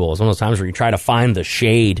enjoyable. It was one of those times where you try to find the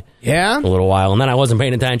shade for a little while, and then I wasn't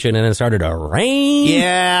paying attention, and then it started to rain.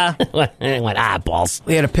 Yeah. And I went, balls.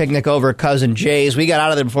 We had a picnic over at Cousin Jay's. We got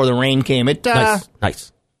out of there before the rain came. It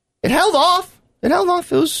Nice. It held off. It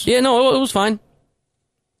was... Yeah, no, it was fine.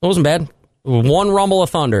 It wasn't bad. One rumble of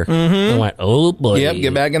thunder. Mm-hmm. I went, oh, boy. Yep,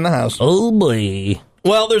 get back in the house. Oh, boy.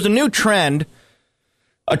 Well, there's a new trend.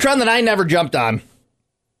 A trend that I never jumped on.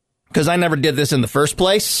 Because I never did this in the first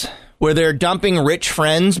place. Where they're dumping rich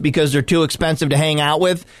friends because they're too expensive to hang out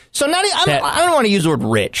with. So I don't want to use the word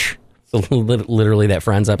rich. So literally that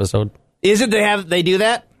Friends episode. Is it they do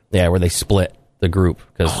that? Yeah, where they split the group.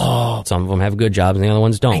 Because some of them have good jobs and the other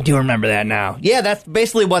ones don't. I do remember that now. Yeah, that's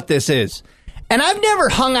basically what this is. And I've never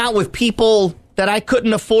hung out with people that I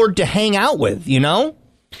couldn't afford to hang out with, you know?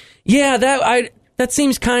 Yeah, that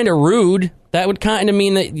seems kind of rude. That would kind of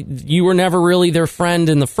mean that you were never really their friend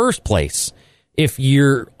in the first place. If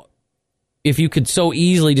you could so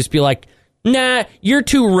easily just be like, nah, you're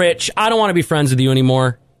too rich. I don't want to be friends with you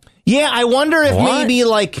anymore. Yeah, I wonder if maybe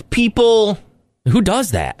like people... Who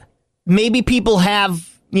does that? Maybe people have,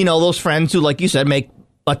 those friends who, like you said, make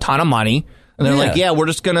a ton of money. And they're like, yeah, we're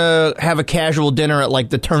just going to have a casual dinner at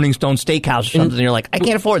like the Turning Stone Steakhouse or something. And you're like, I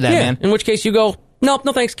can't afford that, man. In which case you go, nope,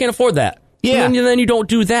 no thanks, can't afford that. Yeah. And then you don't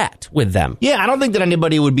do that with them. Yeah, I don't think that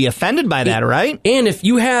anybody would be offended by that, right? And if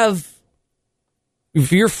your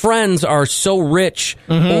friends are so rich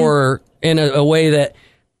or in a way that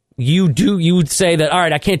you would say that, all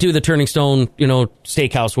right, I can't do the Turning Stone,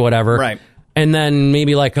 Steakhouse, whatever. Right. And then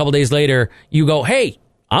maybe like a couple days later, you go, hey,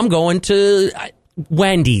 I'm going to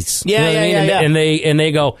Wendy's. Yeah, yeah. And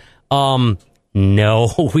they go, no,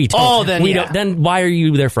 we don't. Oh, then we don't. Then why are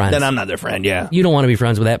you their friends? Then I'm not their friend, yeah. You don't want to be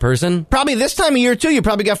friends with that person. Probably this time of year, too, you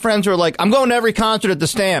probably got friends who are like, I'm going to every concert at the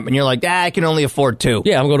Stamp. And you're like, I can only afford 2.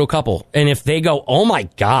 Yeah, I'm going to a couple. And if they go, oh, my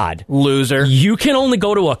God. Loser. You can only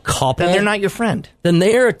go to a couple. Then they're not your friend. Then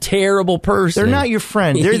they're a terrible person. They're not your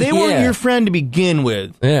friend. They weren't your friend to begin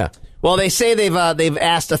with. Yeah. Well, they say they've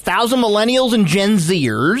asked 1,000 millennials and Gen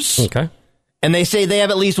Zers. Okay. And they say they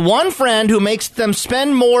have at least one friend who makes them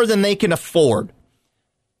spend more than they can afford.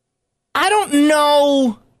 I don't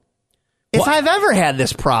know if I've ever had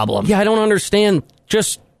this problem. Yeah, I don't understand.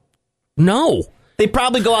 Just no. They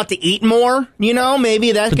probably go out to eat more,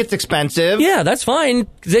 maybe that gets expensive. Yeah, that's fine.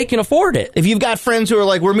 They can afford it. If you've got friends who are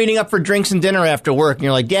like, we're meeting up for drinks and dinner after work, and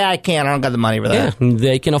you're like, yeah, I can't. I don't got the money for that. Yeah,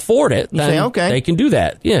 they can afford it. You say, okay. They can do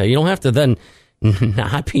that. Yeah, you don't have to then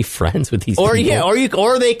not be friends with these people. Yeah,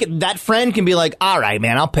 or that friend can be like, all right,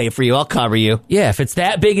 man, I'll pay for you. I'll cover you. Yeah, if it's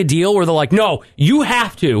that big a deal where they're like, no, you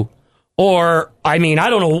have to. Or, I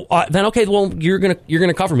don't know. Then okay, well, you're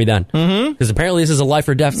gonna cover me then, because apparently this is a life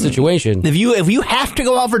or death situation. If you have to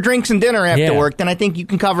go out for drinks and dinner after work, then I think you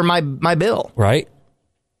can cover my bill, right?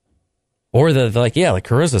 Or like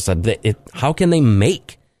Carissa said, how can they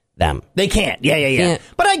make them? They can't. Yeah.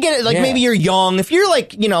 But I get it. Like maybe you're young. If you're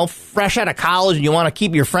like fresh out of college and you want to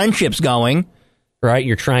keep your friendships going. Right,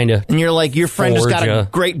 you're trying to... And you're like, your friend just got a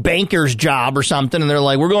great banker's job or something, and they're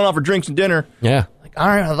like, we're going out for drinks and dinner. Yeah. All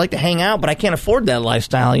right, I'd like to hang out, but I can't afford that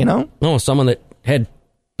lifestyle, No, someone that had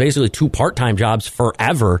basically 2 part-time jobs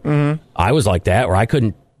forever. I was like that, where I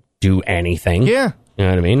couldn't do anything. Yeah. You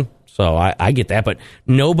know what I mean? So I get that, but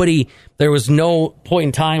there was no point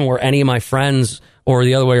in time where any of my friends, or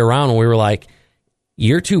the other way around, when we were like,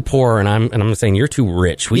 you're too poor, and I'm saying you're too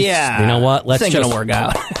rich. You know what? Let's just... It's gonna work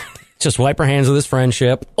out. Just wipe our hands of this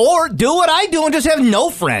friendship. Or do what I do and just have no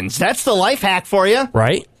friends. That's the life hack for you.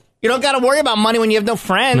 Right. You don't got to worry about money when you have no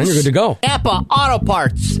friends. Then you're good to go. Napa Auto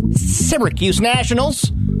Parts, Syracuse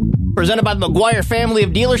Nationals, presented by the McGuire family of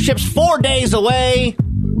dealerships, 4 days away.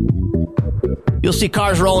 You'll see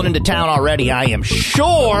cars rolling into town already, I am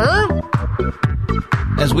sure,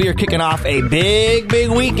 as we are kicking off a big, big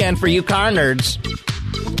weekend for you car nerds.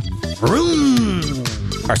 Vroom.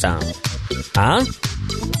 Car sound. Huh?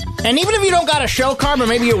 And even if you don't got a show car, but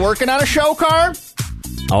maybe you're working on a show car,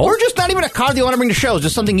 or just not even a car that you want to bring to shows,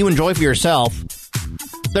 just something you enjoy for yourself,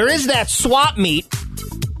 there is that swap meet,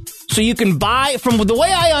 so you can buy, from the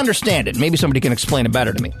way I understand it, maybe somebody can explain it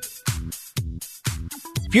better to me,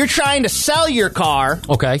 If you're trying to sell your car,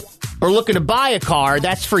 Okay. or looking to buy a car,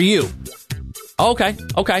 that's for you. Okay. I get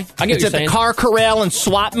It's what you're at saying. the Car Corral and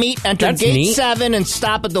Swap Meet. Enter That's Gate neat. 7 and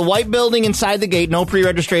stop at the white building inside the gate. No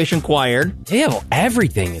pre-registration required. They have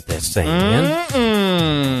everything at this thing,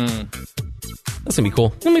 man. That's going to be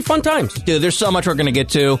cool. It's going to be fun times. Dude, there's so much we're going to get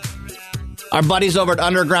to. Our buddies over at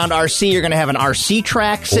Underground RC are going to have an RC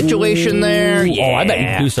track situation there. Yeah. Oh, I bet you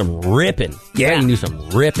can do some ripping. Yeah. I bet you can do some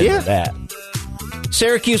ripping with that.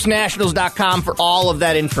 SyracuseNationals.com for all of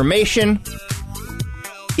that information.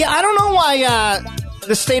 Yeah, I don't know why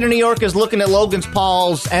the state of New York is looking at Logan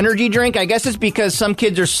Paul's energy drink. I guess it's because some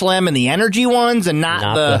kids are slamming the energy ones and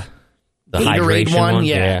not the hydration Gatorade one. ones.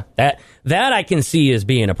 Yeah. That I can see as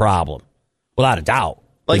being a problem, without a doubt.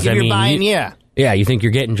 Like if 'Cause, you're buying, Yeah, you think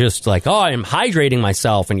you're getting just like, oh, I'm hydrating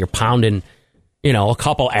myself, and you're pounding, a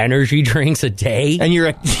couple energy drinks a day. And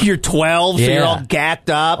you're 12, so you're all gacked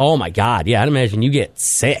up. Oh, my God. Yeah, I'd imagine you get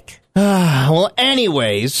sick. Well,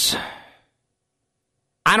 anyways,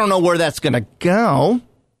 I don't know where that's going to go.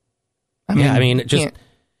 I mean, just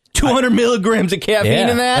 200 milligrams of caffeine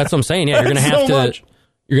in that? That's what I'm saying. Yeah, you're going to have so to. much.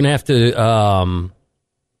 You're going to have to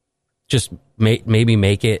just maybe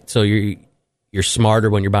make it so you're smarter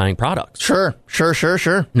when you're buying products. Sure.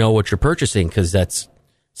 Know what you're purchasing, because that's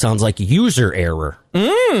sounds like user error.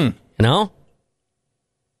 You know?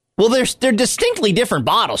 Well, they're distinctly different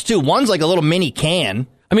bottles, too. One's like a little mini can,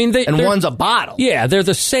 and one's a bottle. Yeah, they're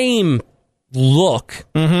the same look.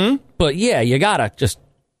 Mm-hmm. But, yeah, you got to just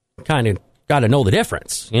kind of know the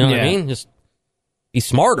difference. You know what I mean? Just be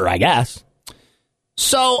smarter, I guess.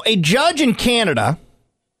 So, a judge in Canada,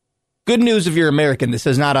 good news if you're American, this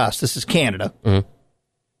is not us, this is Canada,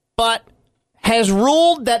 but has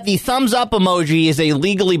ruled that the thumbs up emoji is a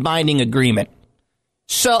legally binding agreement.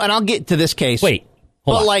 So, and I'll get to this case. Wait,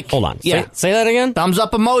 hold on. Yeah. Say that again? Thumbs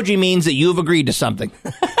up emoji means that you've agreed to something.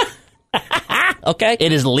 Okay.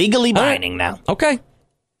 It is legally binding now. Okay.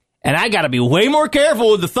 And I got to be way more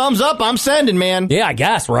careful with the thumbs up I'm sending, man. Yeah, I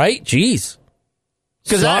guess, right? Jeez.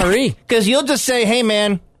 Sorry. Because you'll just say, hey,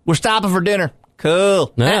 man, we're stopping for dinner.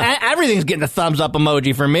 Cool. Yeah. Everything's getting a thumbs up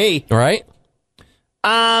emoji for me. Right.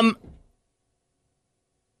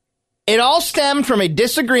 It all stemmed from a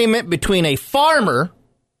disagreement between a farmer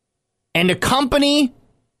and a company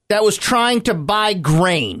that was trying to buy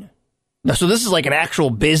grain. Now, so this is like an actual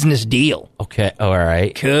business deal. Okay. All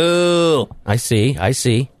right. Cool. I see.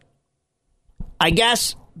 I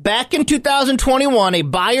guess back in 2021, a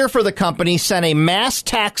buyer for the company sent a mass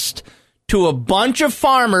text to a bunch of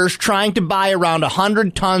farmers trying to buy around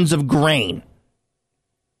 100 tons of grain.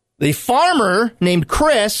 The farmer, named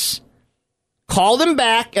Chris, called him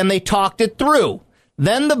back and they talked it through.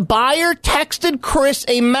 Then the buyer texted Chris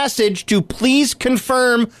a message to please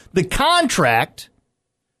confirm the contract.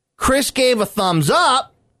 Chris gave a thumbs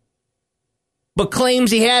up, but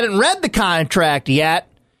claims he hadn't read the contract yet.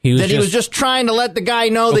 He was just trying to let the guy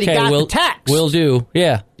know that he got the text. Will do.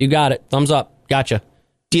 Yeah, you got it. Thumbs up. Gotcha.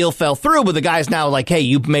 Deal fell through, but the guy's now like, hey,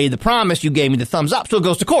 you made the promise. You gave me the thumbs up. So it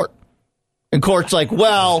goes to court. And court's like,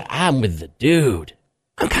 well, I'm with the dude.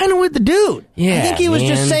 I'm kind of with the dude. Yeah, I think he was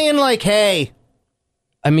just saying like, hey,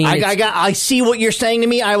 I see what you're saying to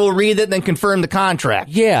me. I will read it, then confirm the contract.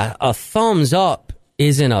 Yeah, a thumbs up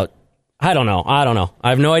isn't a... I don't know. I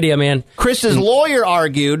have no idea, man. Chris's lawyer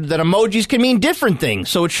argued that emojis can mean different things,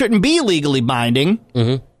 so it shouldn't be legally binding.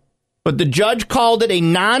 Mm-hmm. But the judge called it a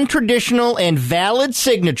non-traditional and valid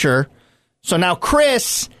signature. So now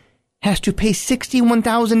Chris has to pay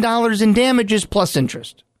 $61,000 in damages plus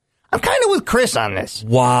interest. I'm kind of with Chris on this.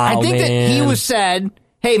 Wow, I think that he was said,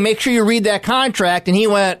 hey, make sure you read that contract. And he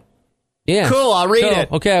went, yeah, cool, I'll read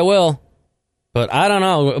it. Okay, I will. But I don't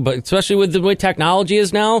know. But especially with the way technology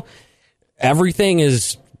is now, everything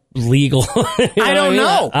is legal. I don't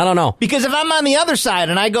know. I don't know. Because if I'm on the other side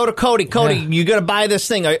and I go to Cody, you got to buy this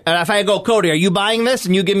thing. If I go, Cody, are you buying this?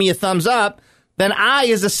 And you give me a thumbs up, then I,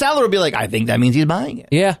 as a seller, will be like, I think that means he's buying it.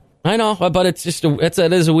 Yeah, I know. But it's just,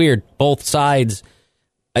 it is a weird. Both sides,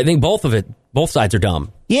 I think both sides are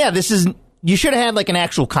dumb. Yeah, you should have had like an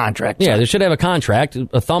actual contract. Yeah, they should have a contract.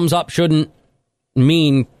 A thumbs up shouldn't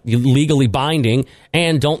mean legally binding.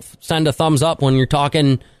 And don't send a thumbs up when you're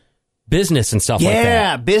talking business and stuff like that.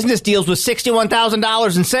 Yeah, business deals with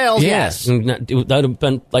 $61,000 in sales. Yes. That would have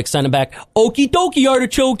been like sending back, okie dokie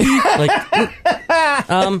artichoke.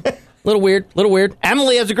 Little weird.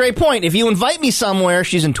 Emily has a great point. If you invite me somewhere,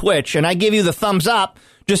 she's in Twitch, and I give you the thumbs up,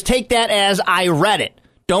 just take that as I read it.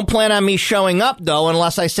 Don't plan on me showing up, though,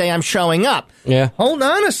 unless I say I'm showing up. Yeah. Hold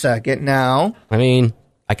on a second now. I mean,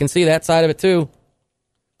 I can see that side of it, too.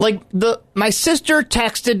 Like, my sister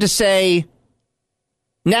texted to say,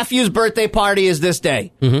 nephew's birthday party is this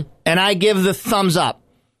day, and I give the thumbs up.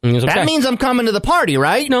 That means I'm coming to the party,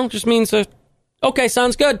 right? No, just means, okay,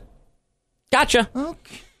 sounds good. Gotcha.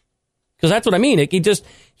 Okay. Because that's what I mean.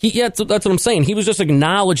 That's what I'm saying. He was just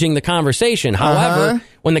acknowledging the conversation. However,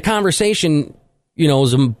 when the conversation,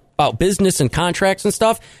 is about business and contracts and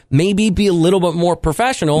stuff, maybe be a little bit more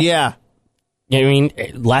professional. Yeah. I mean,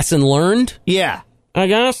 lesson learned. Yeah. I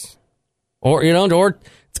guess. Or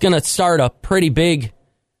it's going to start a pretty big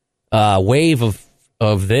wave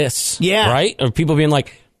of this. Yeah. Right? Of people being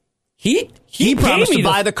like, He promised to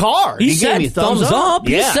buy the car. He said gave me thumbs up.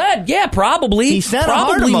 Yeah. He said, yeah, probably. He sent a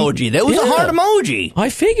heart emoji. That was a heart emoji. I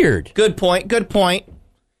figured. Good point.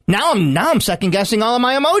 Now I'm second guessing all of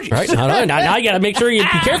my emojis. Right. Now you got to make sure you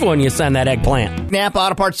be careful when you send that eggplant. Napa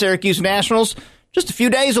Auto Parts Syracuse Nationals, just a few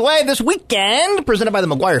days away this weekend, presented by the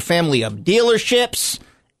McGuire family of dealerships.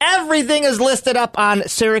 Everything is listed up on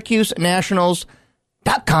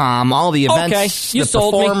SyracuseNationals.com. All the events, you the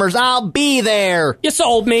sold performers, I'll be there. You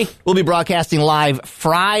sold me. We'll be broadcasting live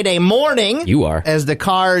Friday morning. You are. As the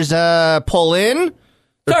cars pull in.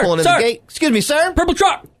 They're pulling in the gate. Excuse me, sir. Purple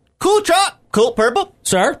truck. Cool truck. Cool purple.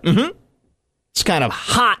 Sir. Mm-hmm. It's kind of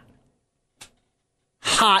hot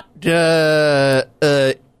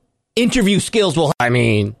interview skills will. I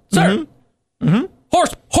mean, sir. Mm-hmm.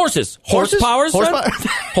 Horses. Horsepower.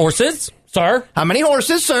 Horses. Sir. How many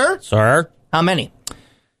horses, sir? Sir. How many?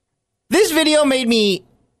 This video made me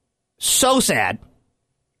so sad.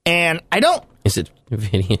 And I don't. Is it a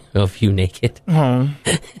video of you naked?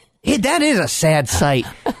 That is a sad sight.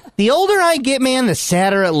 The older I get, man, the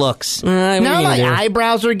sadder it looks. Now my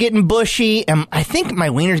eyebrows are getting bushy, and I think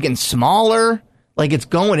my wiener's getting smaller. Like it's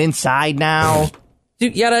going inside now.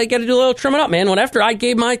 Dude, you gotta do a little trimming up, man. After I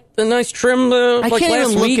gave a nice trim I can't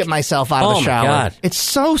even look at myself out of the shower. My God. It's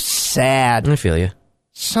so sad. I feel you.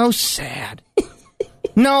 So sad.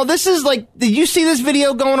 No, this is like, did you see this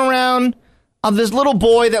video going around of this little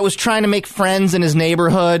boy that was trying to make friends in his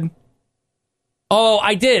neighborhood? Oh,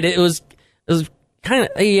 I did. It was kind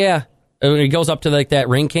of, yeah. When he goes up to like that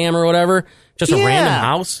ring cam or whatever, just a random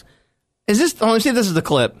house. Is this? Let me see if this is the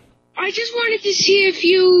clip. I just wanted to see if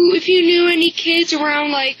you knew any kids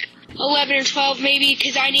around like 11 or 12 maybe,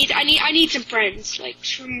 because I need some friends, like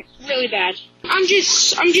really bad. I'm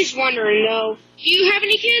just wondering though. Do you have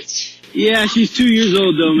any kids? Yeah, she's 2 years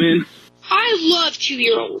old though, man. I love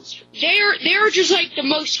 2-year-olds. They're just like the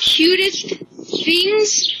most cutest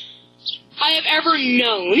things I have ever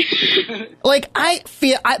known. Like,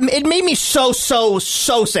 it made me so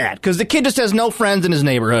sad, because the kid just has no friends in his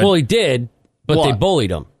neighborhood. Well, he did, but they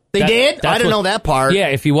bullied him. They did? I didn't know that part. Yeah,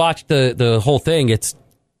 if you watch the whole thing, it's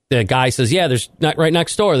the guy says, yeah, there's right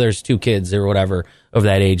next door, there's 2 kids or whatever of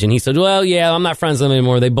that age. And he said, well, yeah, I'm not friends with them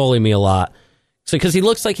anymore. They bully me a lot. So, because he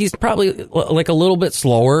looks like he's probably like a little bit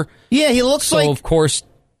slower. Yeah, he looks like. So, of course,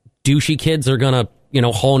 douchey kids are going to,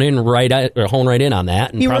 hone right in on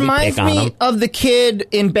that. And he probably reminds pick on me him. of the kid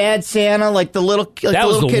in Bad Santa, like the little. Like that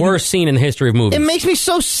was the worst scene in the history of movies. It makes me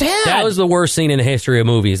so sad. That was the worst scene in the history of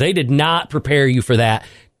movies. They did not prepare you for that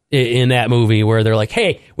in that movie, where they're like,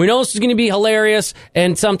 hey, we know this is going to be hilarious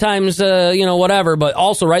and sometimes, whatever, but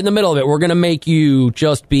also right in the middle of it, we're going to make you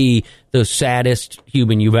just be the saddest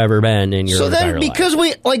human you've ever been in your entire life. Because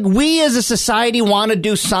we as a society want to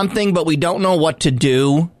do something, but we don't know what to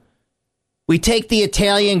do, we take the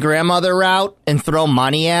Italian grandmother route and throw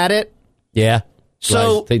money at it. Yeah.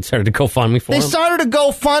 So they started to GoFundMe for him? They started a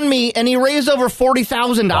GoFundMe, and he raised over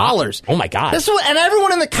 $40,000. Wow. Oh, my God. And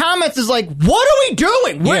everyone in the comments is like, what are we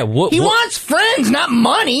doing? He wants friends, not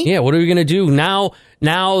money. Yeah, what are we going to do? Now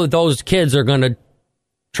those kids are going to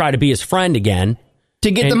try to be his friend again.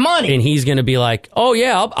 To get the money. And he's going to be like, oh,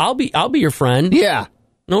 yeah, I'll be your friend. Yeah.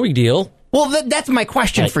 No big deal. Well, that's my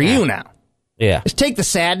question for you now. Yeah. Just take the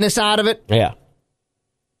sadness out of it. Yeah.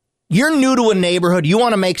 You're new to a neighborhood. You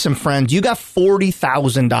want to make some friends. You got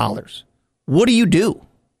 $40,000. What do you do?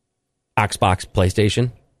 Xbox,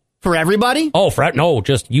 PlayStation. For everybody? Oh, no,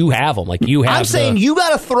 just you have them. Like you have. I'm saying you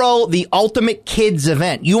got to throw the ultimate kids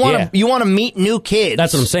event. You want to meet new kids.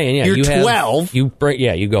 That's what I'm saying. Yeah, you're 12. You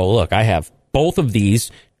go. Look, I have both of these,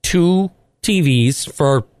 2 TVs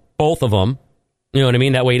for both of them. You know what I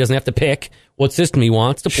mean? That way he doesn't have to pick what system he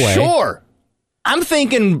wants to play. Sure. I'm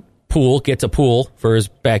thinking. Pool, gets a pool for his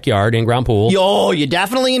backyard, in-ground pool. You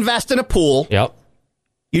definitely invest in a pool. Yep.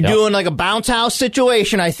 You're doing like a bounce house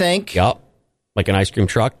situation, I think. Yep. Like an ice cream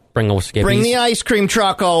truck. Bring the Skippies. Bring the ice cream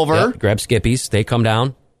truck over. Yep. Grab Skippies. They come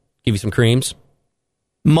down. Give you some creams.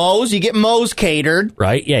 Moe's. You get Moe's catered.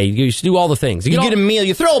 Right. Yeah. You do all the things. You get a meal.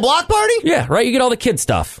 You throw a block party? Yeah. Right. You get all the kid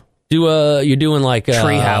stuff. You're doing like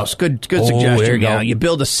treehouse. Good suggestion. There you go. You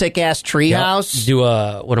build a sick ass treehouse. Do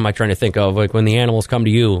what am I trying to think of? Like when the animals come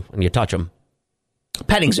to you and you touch them.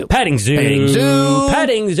 Petting zoo. Petting zoo. Petting zoo.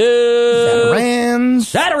 Petting zoo.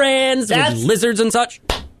 Zatarans. With lizards and such.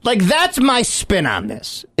 Like, that's my spin on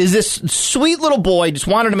this. Is this sweet little boy just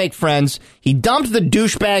wanted to make friends. He dumped the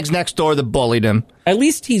douchebags next door that bullied him. At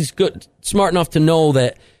least he's smart enough to know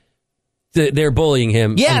that they're bullying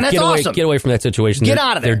him. Yeah, and that's awesome. Get away from that situation. Get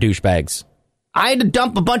out of there. They're douchebags. I had to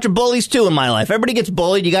dump a bunch of bullies, too, in my life. Everybody gets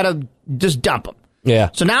bullied. You got to just dump them. Yeah.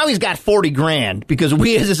 So now he's got $40,000 because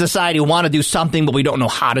we as a society want to do something, but we don't know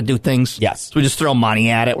how to do things. Yes. So we just throw money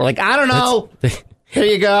at it. We're like, I don't know. Here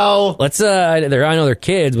you go. Let's. I know they're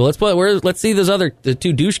kids, but let's see the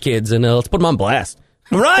two douche kids and let's put them on blast.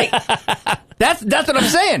 Right. That's what I'm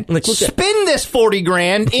saying. Like, spin this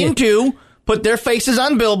 $40,000 into put their faces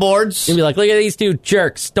on billboards. And be like, look at these two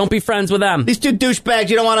jerks. Don't be friends with them. These two douchebags.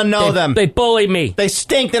 You don't want to know them. They bully me. They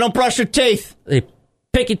stink. They don't brush their teeth. They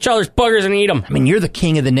pick each other's boogers and eat them. I mean, you're the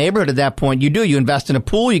king of the neighborhood at that point. You do. You invest in a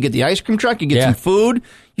pool. You get the ice cream truck. You get some food.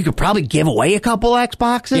 You could probably give away a couple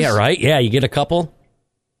Xboxes. Yeah, right. Yeah, you get a couple.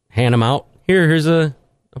 Hand them out. Here's a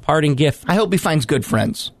parting gift. I hope he finds good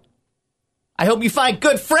friends. I hope you find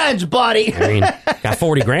good friends, buddy. I mean, got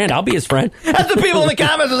 $40,000. I'll be his friend. That's the people in the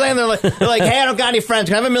comments are saying. They're like, hey, I don't got any friends.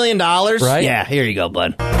 Can I have $1 million? Right? Yeah, here you go,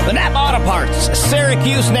 bud. The Napa Auto Parts.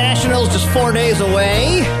 Syracuse Nationals just 4 days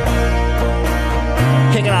away.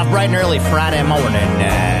 Kicking off bright and early Friday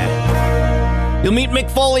morning. You'll meet Mick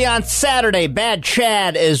Foley on Saturday, Bad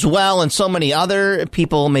Chad as well, and so many other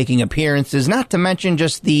people making appearances, not to mention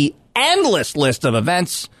just the endless list of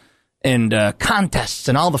events and contests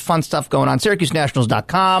and all the fun stuff going on.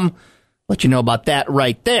 SyracuseNationals.com. Let you know about that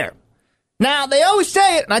right there. Now, they always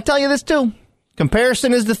say it, and I tell you this too.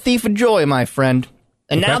 Comparison is the thief of joy, my friend.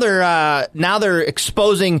 And now they're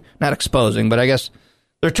exposing, not exposing, but I guess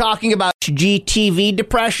they're talking about HGTV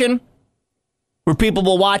depression. Where people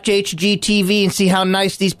will watch HGTV and see how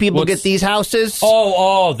nice these people get these houses.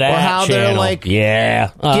 Oh, that Or how channel. they're like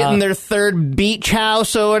getting their third beach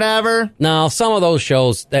house or whatever. No, some of those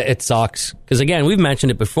shows, it sucks. Because again, we've mentioned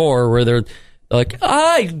it before where they're like,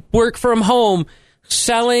 I work from home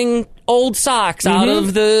selling old socks out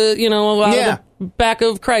of the, out of the back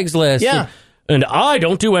of Craigslist. Yeah. And I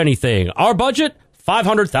don't do anything. Our budget,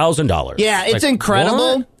 $500,000. Yeah, it's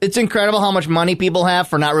incredible. What? It's incredible how much money people have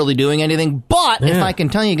for not really doing anything. But if I can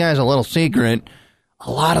tell you guys a little secret,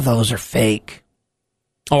 a lot of those are fake.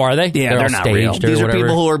 Oh, are they? Yeah, they're not real. These are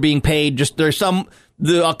people who are being paid.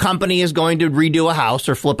 A company is going to redo a house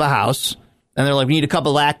or flip a house, and they're like, we need a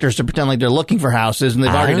couple actors to pretend like they're looking for houses, and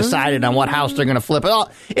they've already decided on what house they're going to flip.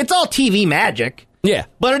 It's all TV magic. Yeah.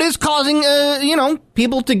 But it is causing,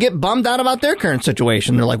 people to get bummed out about their current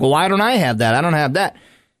situation. They're like, well, why don't I have that? I don't have that.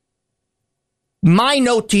 My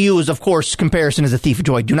note to you is, of course, comparison is a thief of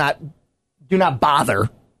joy. Do not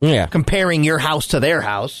bother comparing your house to their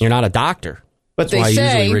house. You're not a doctor. But That's they why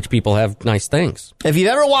say usually rich people have nice things. If you've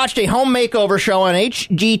ever watched a home makeover show on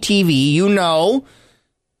HGTV, you know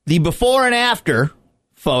the before and after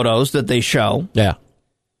photos that they show. Yeah.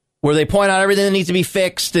 Where they point out everything that needs to be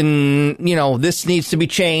fixed and, this needs to be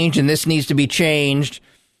changed and this needs to be changed.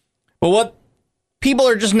 But what people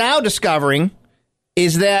are just now discovering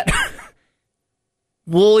is that,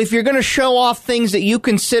 well, if you're going to show off things that you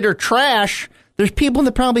consider trash, there's people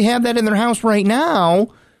that probably have that in their house right now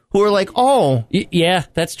who are like, oh. Yeah,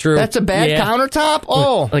 that's true. That's a bad countertop?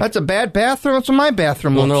 Oh, that's a bad bathroom? That's what my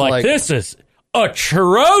bathroom looks like. They're like, this is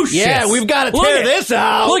atrocious. Yeah, we've got to tear this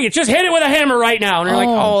out. Look, just hit it with a hammer right now. And they're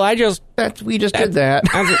like, we just did that.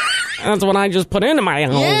 That's what I just put into my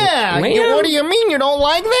home. Yeah. What do you mean you don't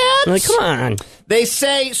like that? Like, come on. They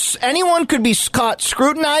say anyone could be caught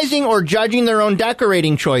scrutinizing or judging their own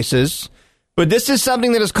decorating choices, but this is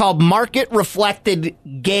something that is called market-reflected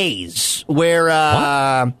gaze, where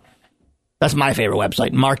that's my favorite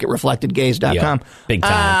website, marketreflectedgaze.com. Yeah, big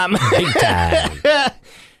time. Big time.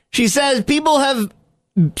 She says people have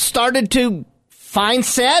started to find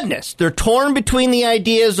sadness. They're torn between the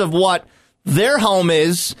ideas of what their home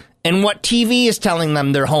is and what TV is telling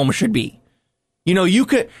them their home should be.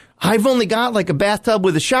 I've only got like a bathtub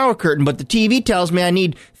with a shower curtain, but the TV tells me I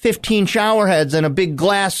need 15 shower heads and a big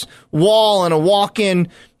glass wall and a walk-in,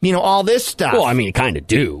 all this stuff. Well, I mean, you kind of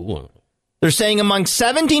do. They're saying among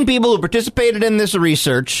 17 people who participated in this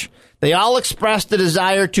research, they all expressed the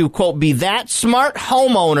desire to, quote, be that smart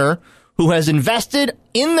homeowner who has invested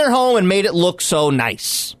in their home and made it look so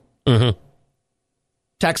nice. Mm-hmm.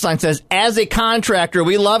 Text line says, as a contractor,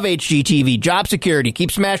 we love HGTV. Job security. Keep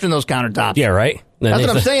smashing those countertops. Yeah, right. That's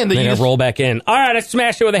what I'm saying. They roll back in. All right, I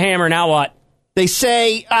smashed it with a hammer. Now what? They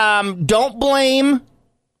say don't blame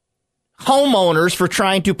homeowners for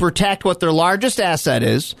trying to protect what their largest asset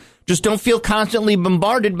is. Just don't feel constantly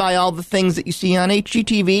bombarded by all the things that you see on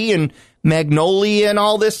HGTV and Magnolia and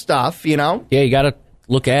all this stuff, you know? Yeah, you got to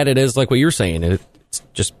look at it as like what you're saying. It's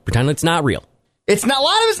just pretend it's not real. It's not. A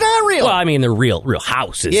lot of it's not real. Well, I mean, they're real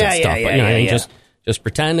houses and stuff. But, you know, just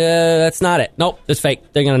pretend that's not it. Nope, it's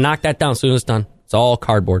fake. They're going to knock that down as soon as it's done. It's all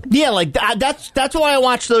cardboard. Yeah, like that's why I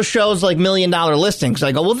watch those shows like $1 Million Listings.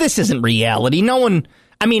 I go, well, this isn't reality. No one.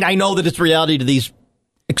 I mean, I know that it's reality to these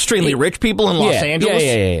extremely rich people in Los Angeles.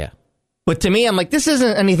 Yeah. But to me, I'm like, this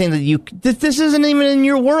isn't anything that you. This isn't even in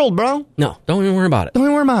your world, bro. No, don't even worry about it. Don't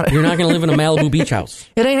even worry about it. You're not going to live in a Malibu beach house.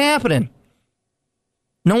 It ain't happening.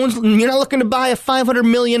 You're not looking to buy a $500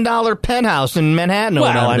 million penthouse in Manhattan. Or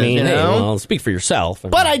Well, I mean, you know? hey, well, speak for yourself.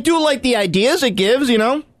 But I do like the ideas it gives, you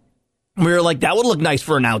know. We were like, that would look nice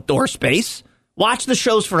for an outdoor space. Watch the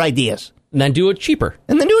shows for ideas. And then do it cheaper.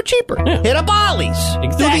 Yeah. Hit up Ollie's.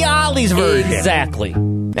 Exactly. Do the Ollie's version. Exactly.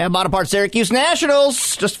 And bottom part, Syracuse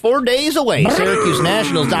Nationals, just 4 days away.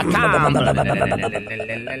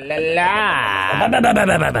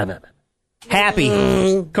 SyracuseNationals.com. Happy.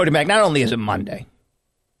 Cody Mack, not only is it Monday,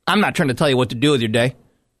 I'm not trying to tell you what to do with your day,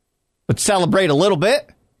 but celebrate a little bit,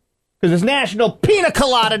 because it's National Pina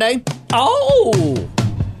Colada Day. Oh!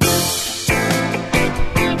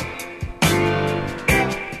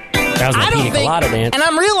 That was my pina colada dance. And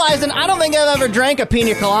I'm realizing I don't think I've ever drank a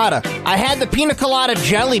pina colada. I had the pina colada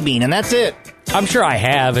jelly bean, and that's it. I'm sure I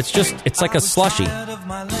have. It's like a slushie.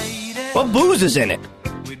 What booze is in it?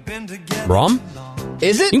 Rum?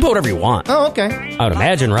 Is it? You can put whatever you want. Oh, okay. I would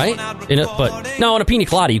imagine, right? But no, in a pina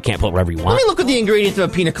colada, you can't put whatever you want. Let me look at the ingredients of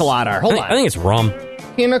a pina colada. Hold on. I think it's rum.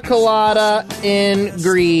 Pina colada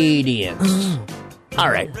ingredients. All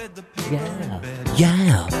right.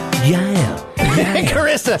 Yeah.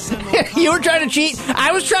 Carissa, you were trying to cheat.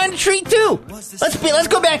 I was trying to treat too. Let's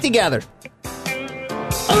go back together.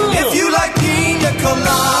 If you like pina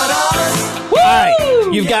coladas, all right.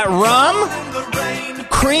 You've got rum,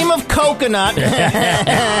 cream of coconut. You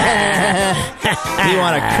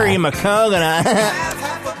want a cream of coconut?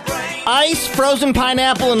 Ice, frozen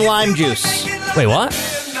pineapple, and lime juice. Wait, what?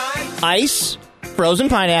 Ice, frozen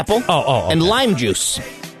pineapple, okay. and lime juice.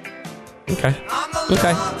 Okay.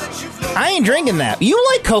 I ain't drinking that. You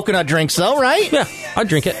like coconut drinks, though, right? Yeah, I'd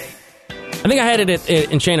drink it. I think I had it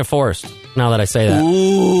in Chain of Forest, now that I say that.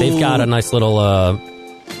 Ooh. They've got a nice little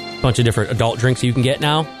bunch of different adult drinks you can get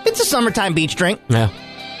now. It's a summertime beach drink. Yeah.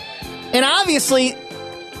 And obviously,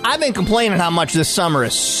 I've been complaining how much this summer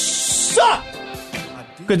has sucked.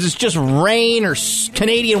 Because it's just rain or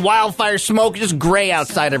Canadian wildfire smoke, just gray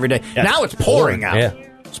outside every day. Yeah, now it's pouring out. Yeah.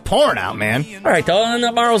 It's pouring out, man. All right, though, and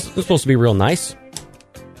tomorrow's supposed to be real nice.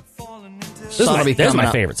 This is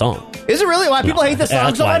my favorite song. Is it really? Why people hate this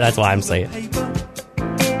song so much? That's why I'm saying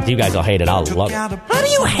it. You guys all hate it. I'll love it. How do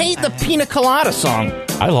you hate the Pina Colada song?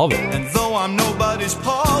 I love it. and though I'm nobody's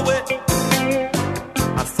poet,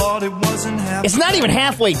 I thought it wasn't half. It's not even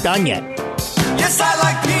halfway done yet. Yes, I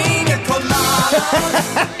like pina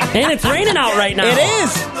colada. And it's raining out right now. It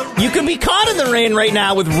is. You can be caught in the rain right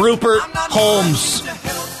now with Rupert Holmes.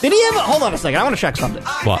 Did he have hold on a second. I want to check something.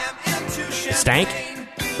 What? It stank?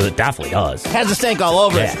 It definitely does. Has a stank all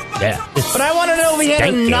over it. Yeah. But I want to know if he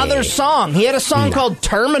had another song. He had a song called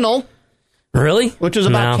Terminal. Really? Which was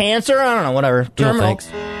about cancer? I don't know, whatever. Terminal. No, thanks.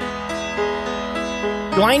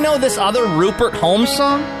 Do I know this other Rupert Holmes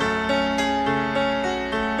song?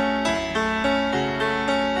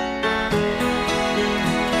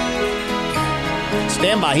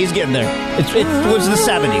 Stand by, he's getting there. It was the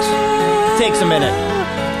 70s. It takes a minute.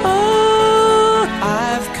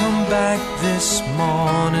 I've come back this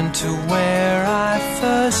morning to where I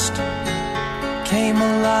first came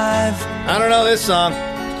alive. I don't know this song.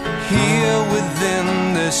 Here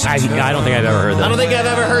within this. I don't think I've ever heard that. I don't think I've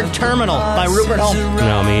ever heard Terminal by Rupert Holmes.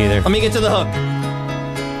 No, me either. Let me get to the hook.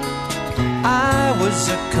 I was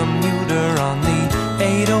a commuter on the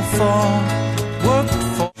 804. Worked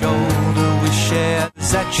for shoulder with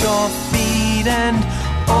shares at your feet and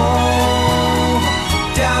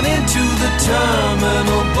down into the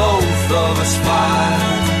terminal both of us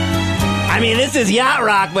filed. I mean, this is yacht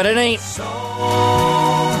rock, but it ain't.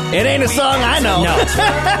 It ain't a song I know. No.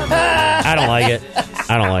 I don't like it.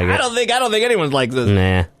 I don't think anyone's like this.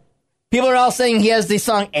 Nah. People are all saying he has the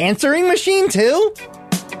song Answering Machine, too?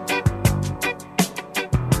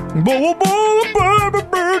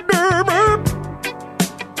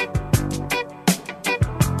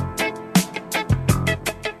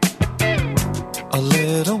 A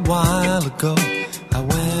little while ago, I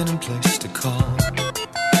went and placed a call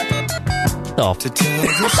to tell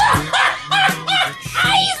the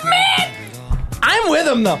with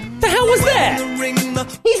him, though. The hell was that?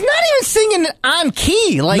 He's not even singing on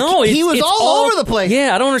key. Like, no, he was all over the place.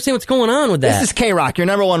 Yeah, I don't understand what's going on with that. This is K-Rock, your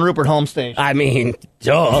number one Rupert Holmes station. I mean,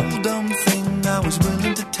 duh. Dumb thing, I was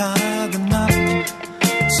willing to tie the knot.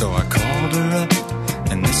 So I called her up,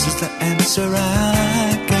 and this is the answer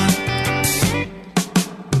I got.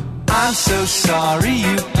 I'm so sorry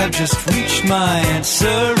you have just reached my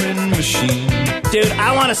answering machine. Dude,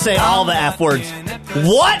 I want to say all the F words.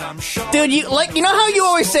 What? Dude, you know how you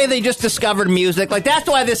always say they just discovered music? Like, that's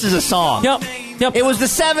why this is a song. Yep. It was the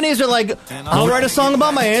 70s. They're like, I'll write a song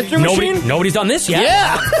about my answering machine. Nobody's done this yet.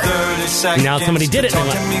 Yeah. 30 seconds now somebody did it. to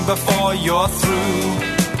talk to me before you're through.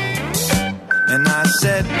 And I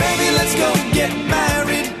said, baby, let's go get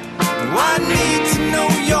married. I need to know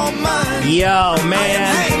your mind. Yo,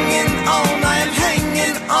 man. I am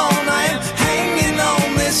hanging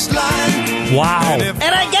on this line. Wow.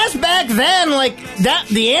 And I guess back then, like, that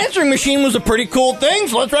the answering machine was a pretty cool thing,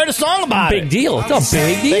 so let's write a song about it. Big deal. It's a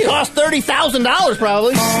big deal. They cost $30,000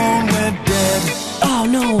 probably. Oh,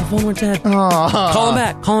 no. Phone went dead. Call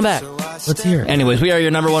him back. Let's hear it. Anyways, we are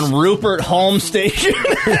your number one Rupert Holmes station.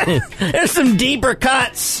 There's some deeper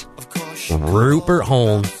cuts. Rupert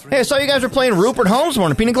Holmes. Hey, I saw you guys were playing Rupert Holmes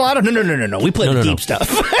morning. Pina Colada? No. We play the deep stuff.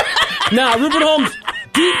 Nah, Rupert Holmes.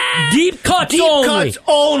 Deep cuts only. Deep cuts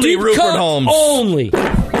only, Rupert Holmes. Only.